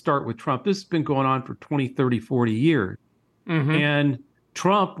didn't start with Trump. This has been going on for 20, 30, 40 years. Mm-hmm. And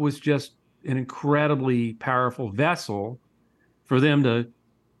Trump was just an incredibly powerful vessel for them to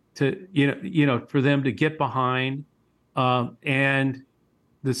for them to get behind, and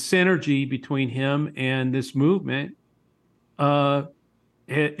the synergy between him and this movement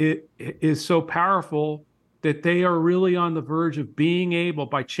it is so powerful that they are really on the verge of being able,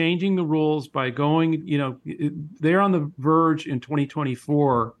 by changing the rules, by going, they're on the verge in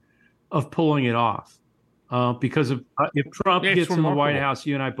 2024 of pulling it off. Because if Trump gets in the White House,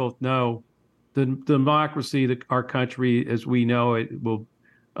 you and I both know the democracy, that our country as we know it will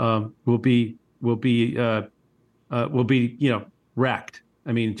be wrecked.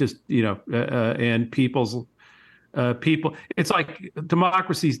 I mean, just and people. It's like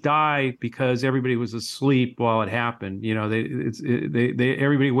democracies die because everybody was asleep while it happened.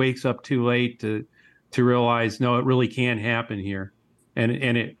 Everybody wakes up too late to realize, no, it really can't happen here, and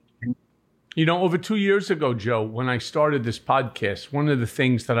it. Over 2 years ago, Joe, when I started this podcast, one of the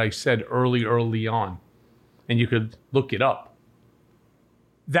things that I said early on, and you could look it up,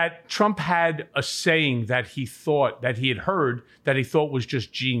 that Trump had a saying that he thought, that he had heard, that he thought was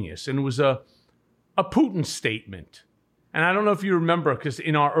just genius. And it was a Putin statement. And I don't know if you remember, because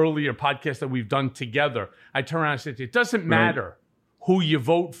in our earlier podcast that we've done together, I turned around and said, it doesn't matter who you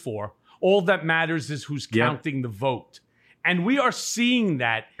vote for. All that matters is who's counting the vote. And we are seeing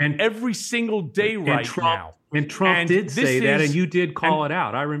that every single day now. And Trump did say that, and you did call it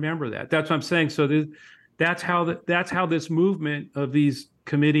out. I remember that. That's what I'm saying. So that's how this movement of these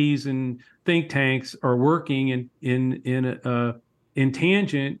committees and think tanks are working in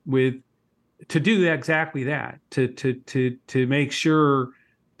tangent with, to do exactly that, to make sure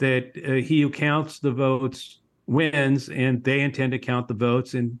that he who counts the votes wins, and they intend to count the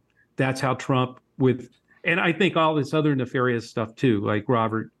votes, and that's how Trump and I think all this other nefarious stuff too, like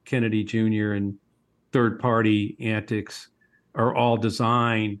Robert Kennedy Jr. and third party antics, are all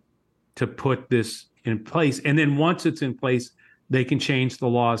designed to put this in place. And then once it's in place, they can change the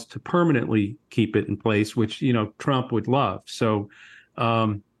laws to permanently keep it in place, which, Trump would love. So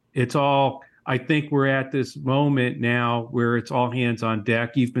it's all, I think we're at this moment now where it's all hands on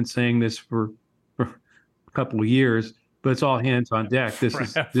deck. You've been saying this for a couple of years, but it's all hands on deck.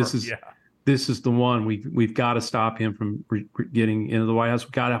 This is the one we've got to stop him from getting into the White House.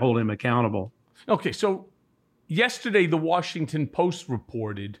 We've got to hold him accountable. Okay, so yesterday the Washington Post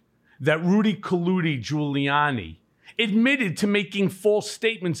reported that Rudy Giuliani admitted to making false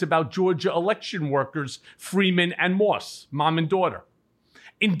statements about Georgia election workers Freeman and Moss, mom and daughter.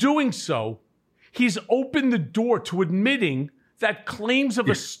 In doing so, he's opened the door to admitting that claims of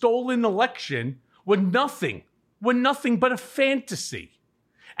a stolen election were nothing but a fantasy,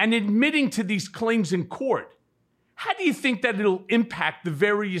 and admitting to these claims in court. How do you think that it'll impact the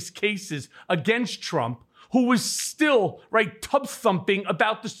various cases against Trump, who was still tub thumping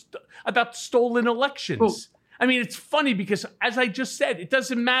about the stolen elections? Well, I mean, it's funny because, as I just said, it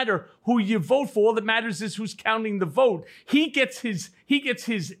doesn't matter who you vote for. All that matters is who's counting the vote. He gets his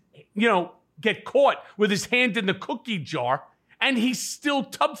get caught with his hand in the cookie jar, and he's still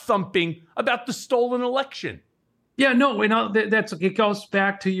tub thumping about the stolen election. Yeah, no, and it goes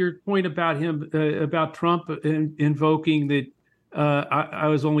back to your point about him, about Trump invoking that. I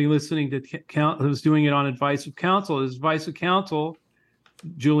was only listening to I was doing it on advice of counsel. His advice of counsel,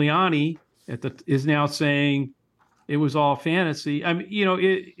 Giuliani, is now saying it was all fantasy. I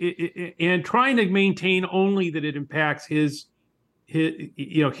mean, and trying to maintain only that it impacts his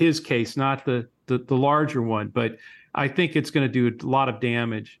case, not the larger one. But I think it's going to do a lot of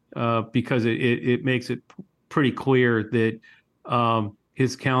damage because it makes it pretty clear that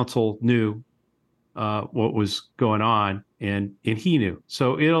his counsel knew what was going on, and he knew.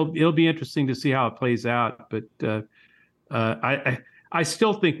 So it'll be interesting to see how it plays out. But I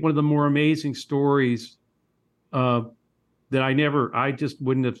still think one of the more amazing stories that I just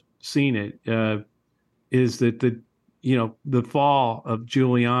wouldn't have seen it is that the fall of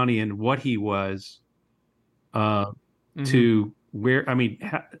Giuliani and what he was to where, I mean,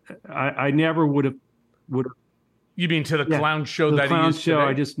 I never would have. You mean to the clown show that he is today?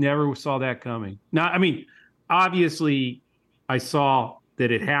 I just never saw that coming. Now, I mean, obviously, I saw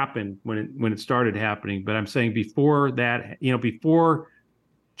that it happened when it started happening. But I'm saying before that, before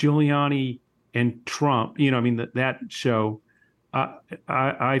Giuliani and Trump, that show,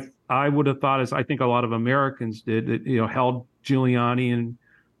 I would have thought, as I think a lot of Americans did, that held Giuliani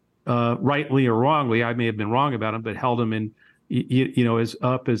rightly or wrongly, I may have been wrong about him, but held him in, as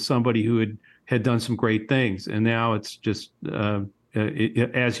up as somebody who had done some great things. And now it's just,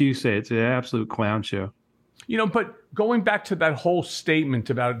 as you say, it's an absolute clown show. But going back to that whole statement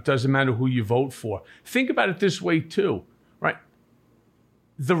about it doesn't matter who you vote for, think about it this way too, right?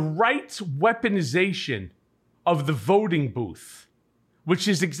 The right's weaponization of the voting booth, which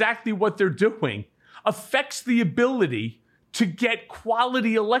is exactly what they're doing, affects the ability to get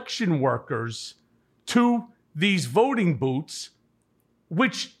quality election workers to these voting booths,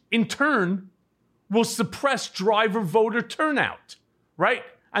 which in turn will suppress driver voter turnout, right?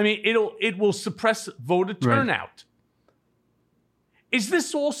 I mean, it will suppress voter turnout. Right. Is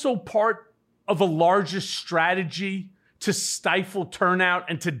this also part of a larger strategy to stifle turnout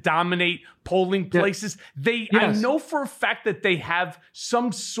and to dominate polling places? Yes. I know for a fact that they have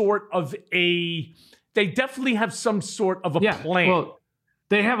some sort of they definitely have some sort of a plan. Well,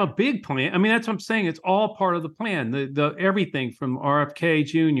 they have a big plan. I mean, that's what I'm saying. It's all part of the plan. The everything from RFK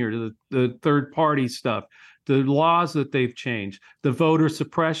Jr. to the third party stuff, the laws that they've changed, the voter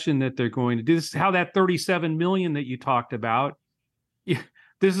suppression that they're going to do. This is how that 37 million that you talked about.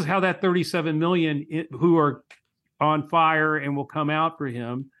 This is how that 37 million who are on fire and will come out for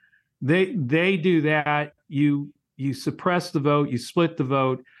him. They do that. You suppress the vote, you split the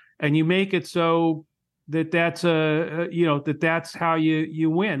vote, and you make it so that's that's how you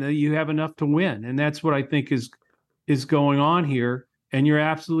win. You have enough to win, and that's what I think is going on here. And you're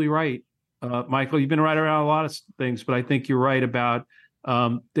absolutely right, Michael. You've been right around a lot of things, but I think you're right about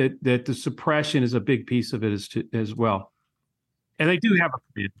that the suppression is a big piece of it as well. And they do have a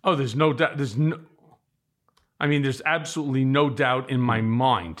plan. Oh, there's no doubt. There's absolutely no doubt in my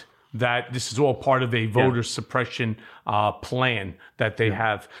mind that this is all part of a voter suppression plan that they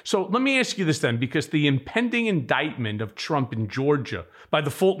have. So let me ask you this then, because the impending indictment of Trump in Georgia by the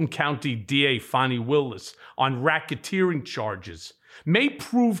Fulton County DA, Fani Willis, on racketeering charges may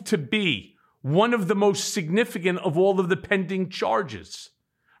prove to be one of the most significant of all of the pending charges,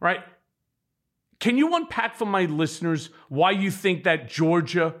 right? Can you unpack for my listeners why you think that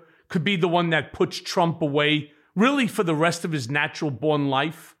Georgia could be the one that puts Trump away really for the rest of his natural born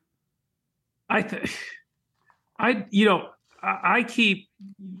life? I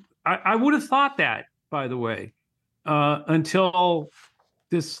would have thought that, by the way, until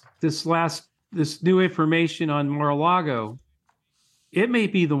this new information on Mar-a-Lago. It may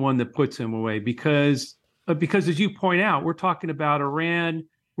be the one that puts him away because as you point out, we're talking about Iran,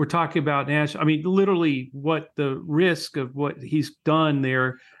 we're talking about national. I mean, literally, what the risk of what he's done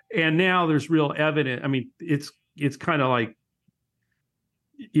there, and now there's real evidence. I mean, it's kind of like,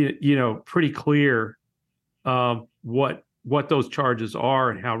 pretty clear what those charges are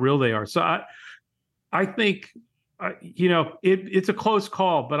and how real they are. So I think, it's a close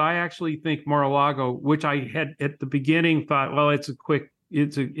call, but I actually think Mar-a-Lago, which I had at the beginning thought, well, it's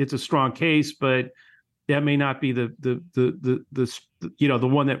a strong case, but that may not be the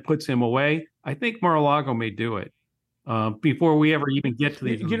one that puts him away. I think Mar-a-Lago may do it before we ever even get to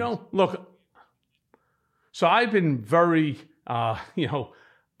these. Look. So I've been very,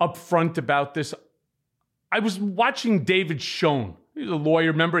 upfront about this. I was watching David Schoen. He's a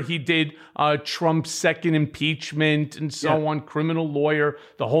lawyer. Remember, he did Trump's second impeachment and so on, criminal lawyer,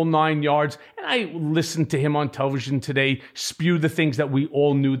 the whole 9 yards. And I listened to him on television today spew the things that we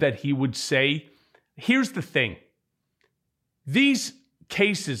all knew that he would say. Here's the thing. These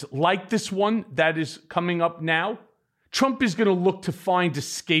cases, like this one that is coming up now, Trump is going to look to find a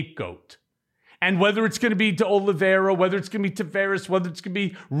scapegoat. And whether it's going to be de Oliveira, whether it's going to be Tavares, whether it's going to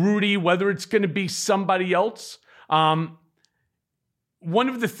be Rudy, whether it's going to be somebody else, one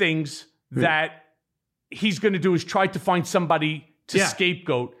of the things that he's going to do is try to find somebody to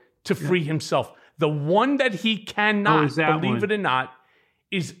scapegoat to free himself. The one that he cannot, believe it or not,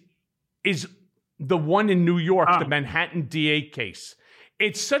 is the one in New York, the Manhattan DA case.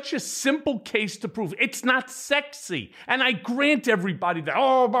 It's such a simple case to prove. It's not sexy. And I grant everybody that,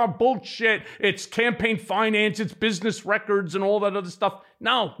 bullshit. It's campaign finance, it's business records and all that other stuff.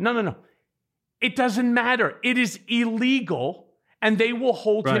 No. It doesn't matter. It is illegal, and they will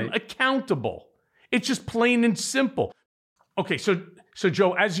hold him accountable. It's just plain and simple. Okay, so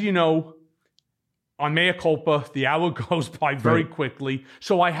Joe, as you know, on Mea Culpa, the hour goes by very quickly.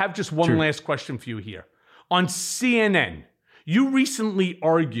 So I have just one last question for you here. On CNN, you recently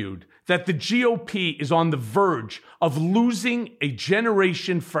argued that the GOP is on the verge of losing a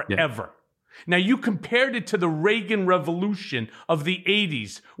generation forever. Now, you compared it to the Reagan Revolution of the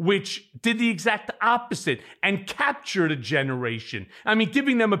 80s, which did the exact opposite and captured a generation. I mean,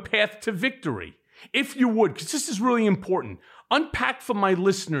 giving them a path to victory. If you would, because this is really important, Unpack for my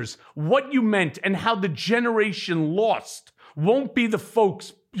listeners what you meant and how the generation lost won't be the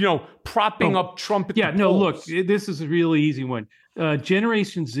folks, propping up Trump at the polls. Look, this is a really easy one.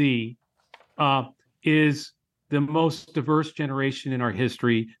 Generation Z is the most diverse generation in our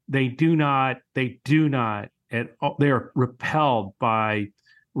history. They are repelled by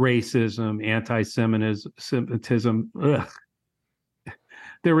racism, anti-Semitism.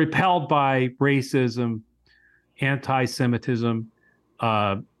 They're repelled by racism, anti-Semitism,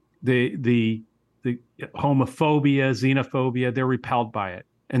 the homophobia, xenophobia. They're repelled by it,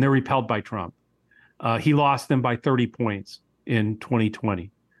 and they're repelled by Trump. He lost them by 30 points in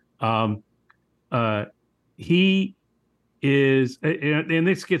 2020. He is, and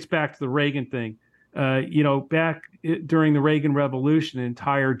this gets back to the Reagan thing. Back during the Reagan Revolution, an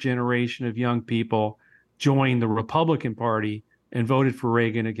entire generation of young people joined the Republican Party and voted for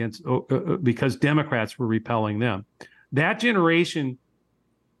Reagan because Democrats were repelling them. That generation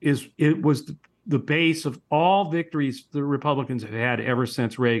was the base of all victories the Republicans have had ever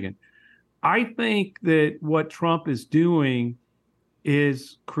since Reagan. I think that what Trump is doing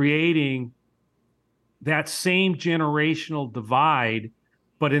is creating that same generational divide,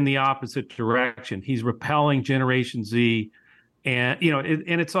 but in the opposite direction. He's repelling Generation Z, and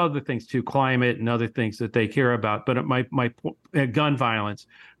and it's other things too, climate and other things that they care about. But my gun violence.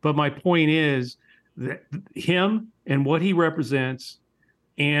 But my point is that him and what he represents,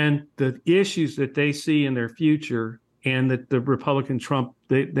 and the issues that they see in their future, and that the Republican Trump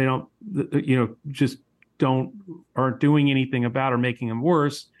they don't aren't doing anything about or making them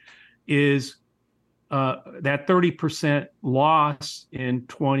worse, is that 30% loss in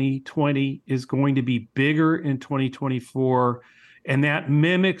 2020 is going to be bigger in 2024. And that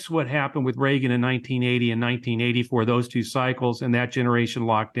mimics what happened with Reagan in 1980 and 1984, those two cycles, and that generation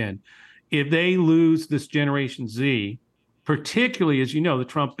locked in. If they lose this Generation Z, particularly, as you know, the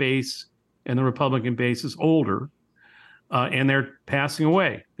Trump base and the Republican base is older, and they're passing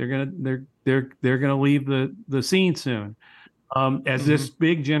away. They're gonna leave the scene soon. As this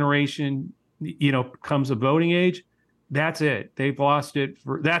big generation comes of voting age, that's it. They've lost it.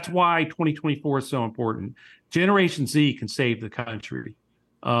 That's why 2024 is so important. Generation Z can save the country.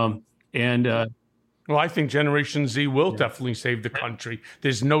 Well, I think Generation Z will definitely save the country.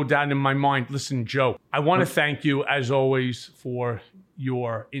 There's no doubt in my mind. Listen, Joe, I want to thank you, as always, for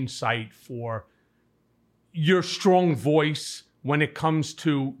your insight, for your strong voice when it comes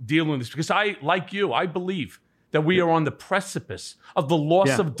to dealing with this. Because I believe that we are on the precipice of the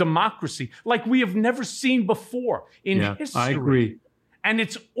loss of democracy like we have never seen before in history. I agree. And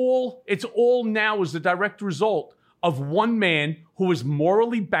it's all now as the direct result of one man who is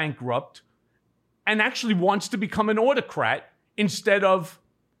morally bankrupt and actually wants to become an autocrat instead of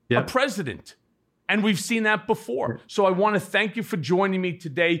a president. And we've seen that before. So I want to thank you for joining me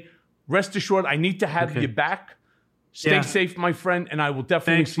today. Rest assured, I need to have you back. Stay safe, my friend, and I will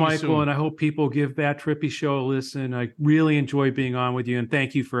definitely see you soon. Thanks, Michael, and I hope people give that Trippi Show a listen. I really enjoy being on with you, and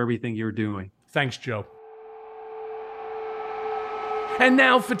thank you for everything you're doing. Thanks, Joe. And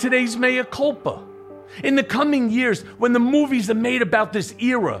now for today's Mea Culpa. In the coming years, when the movies are made about this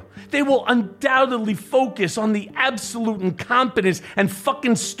era, they will undoubtedly focus on the absolute incompetence and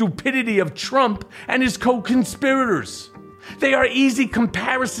fucking stupidity of Trump and his co-conspirators. They are easy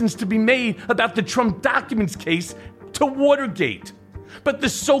comparisons to be made about the Trump documents case to Watergate. But the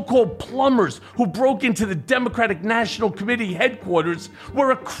so-called plumbers who broke into the Democratic National Committee headquarters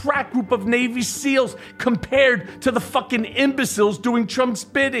were a crack group of Navy SEALs compared to the fucking imbeciles doing Trump's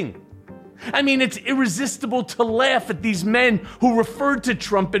bidding. I mean, it's irresistible to laugh at these men who referred to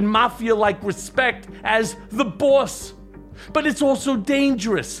Trump in mafia-like respect as the boss. But it's also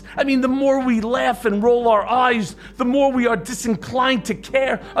dangerous. I mean, the more we laugh and roll our eyes, the more we are disinclined to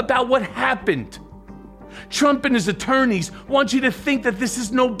care about what happened. Trump and his attorneys want you to think that this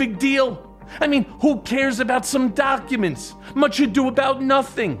is no big deal. I mean, who cares about some documents? Much ado about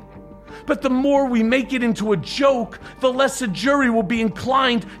nothing. But the more we make it into a joke, the less a jury will be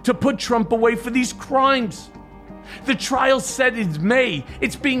inclined to put Trump away for these crimes. The trial set in May.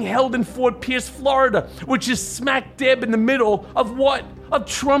 It's being held in Fort Pierce, Florida, which is smack dab in the middle of what? Of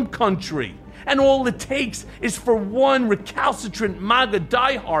Trump country. And all it takes is for one recalcitrant MAGA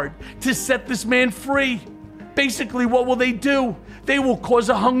diehard to set this man free. Basically, what will they do? They will cause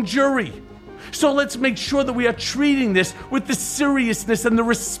a hung jury. So let's make sure that we are treating this with the seriousness and the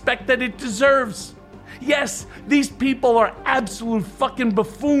respect that it deserves. Yes, these people are absolute fucking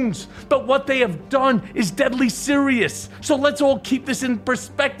buffoons, but what they have done is deadly serious. So let's all keep this in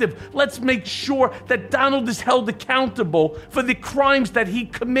perspective. Let's make sure that Donald is held accountable for the crimes that he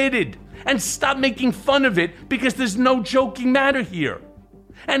committed. And stop making fun of it because there's no joking matter here.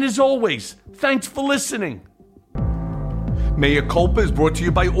 And as always, thanks for listening. Mea Culpa is brought to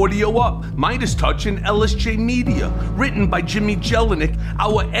you by Audio Up, Midas Touch, and LSJ Media. Written by Jimmy Jelinek.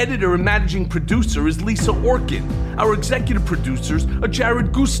 Our editor and managing producer is Lisa Orkin. Our executive producers are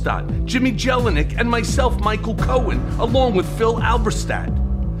Jared Gustad, Jimmy Jelinek, and myself, Michael Cohen, along with Phil Alberstadt.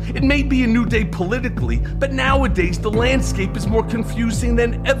 It may be a new day politically, but nowadays the landscape is more confusing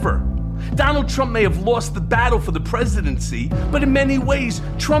than ever. Donald Trump may have lost the battle for the presidency, but in many ways,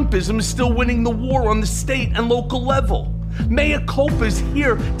 Trumpism is still winning the war on the state and local level. Mea Culpa is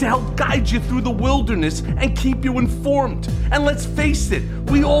here to help guide you through the wilderness and keep you informed. And let's face it,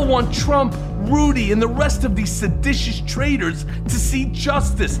 we all want Trump, Rudy, and the rest of these seditious traitors to see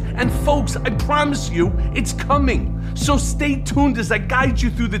justice. And folks, I promise you, it's coming. So stay tuned as I guide you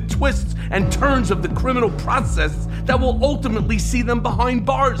through the twists and turns of the criminal process that will ultimately see them behind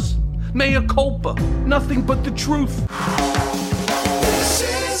bars. Mea Culpa, nothing but the truth. This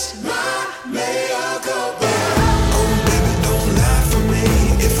is my Mea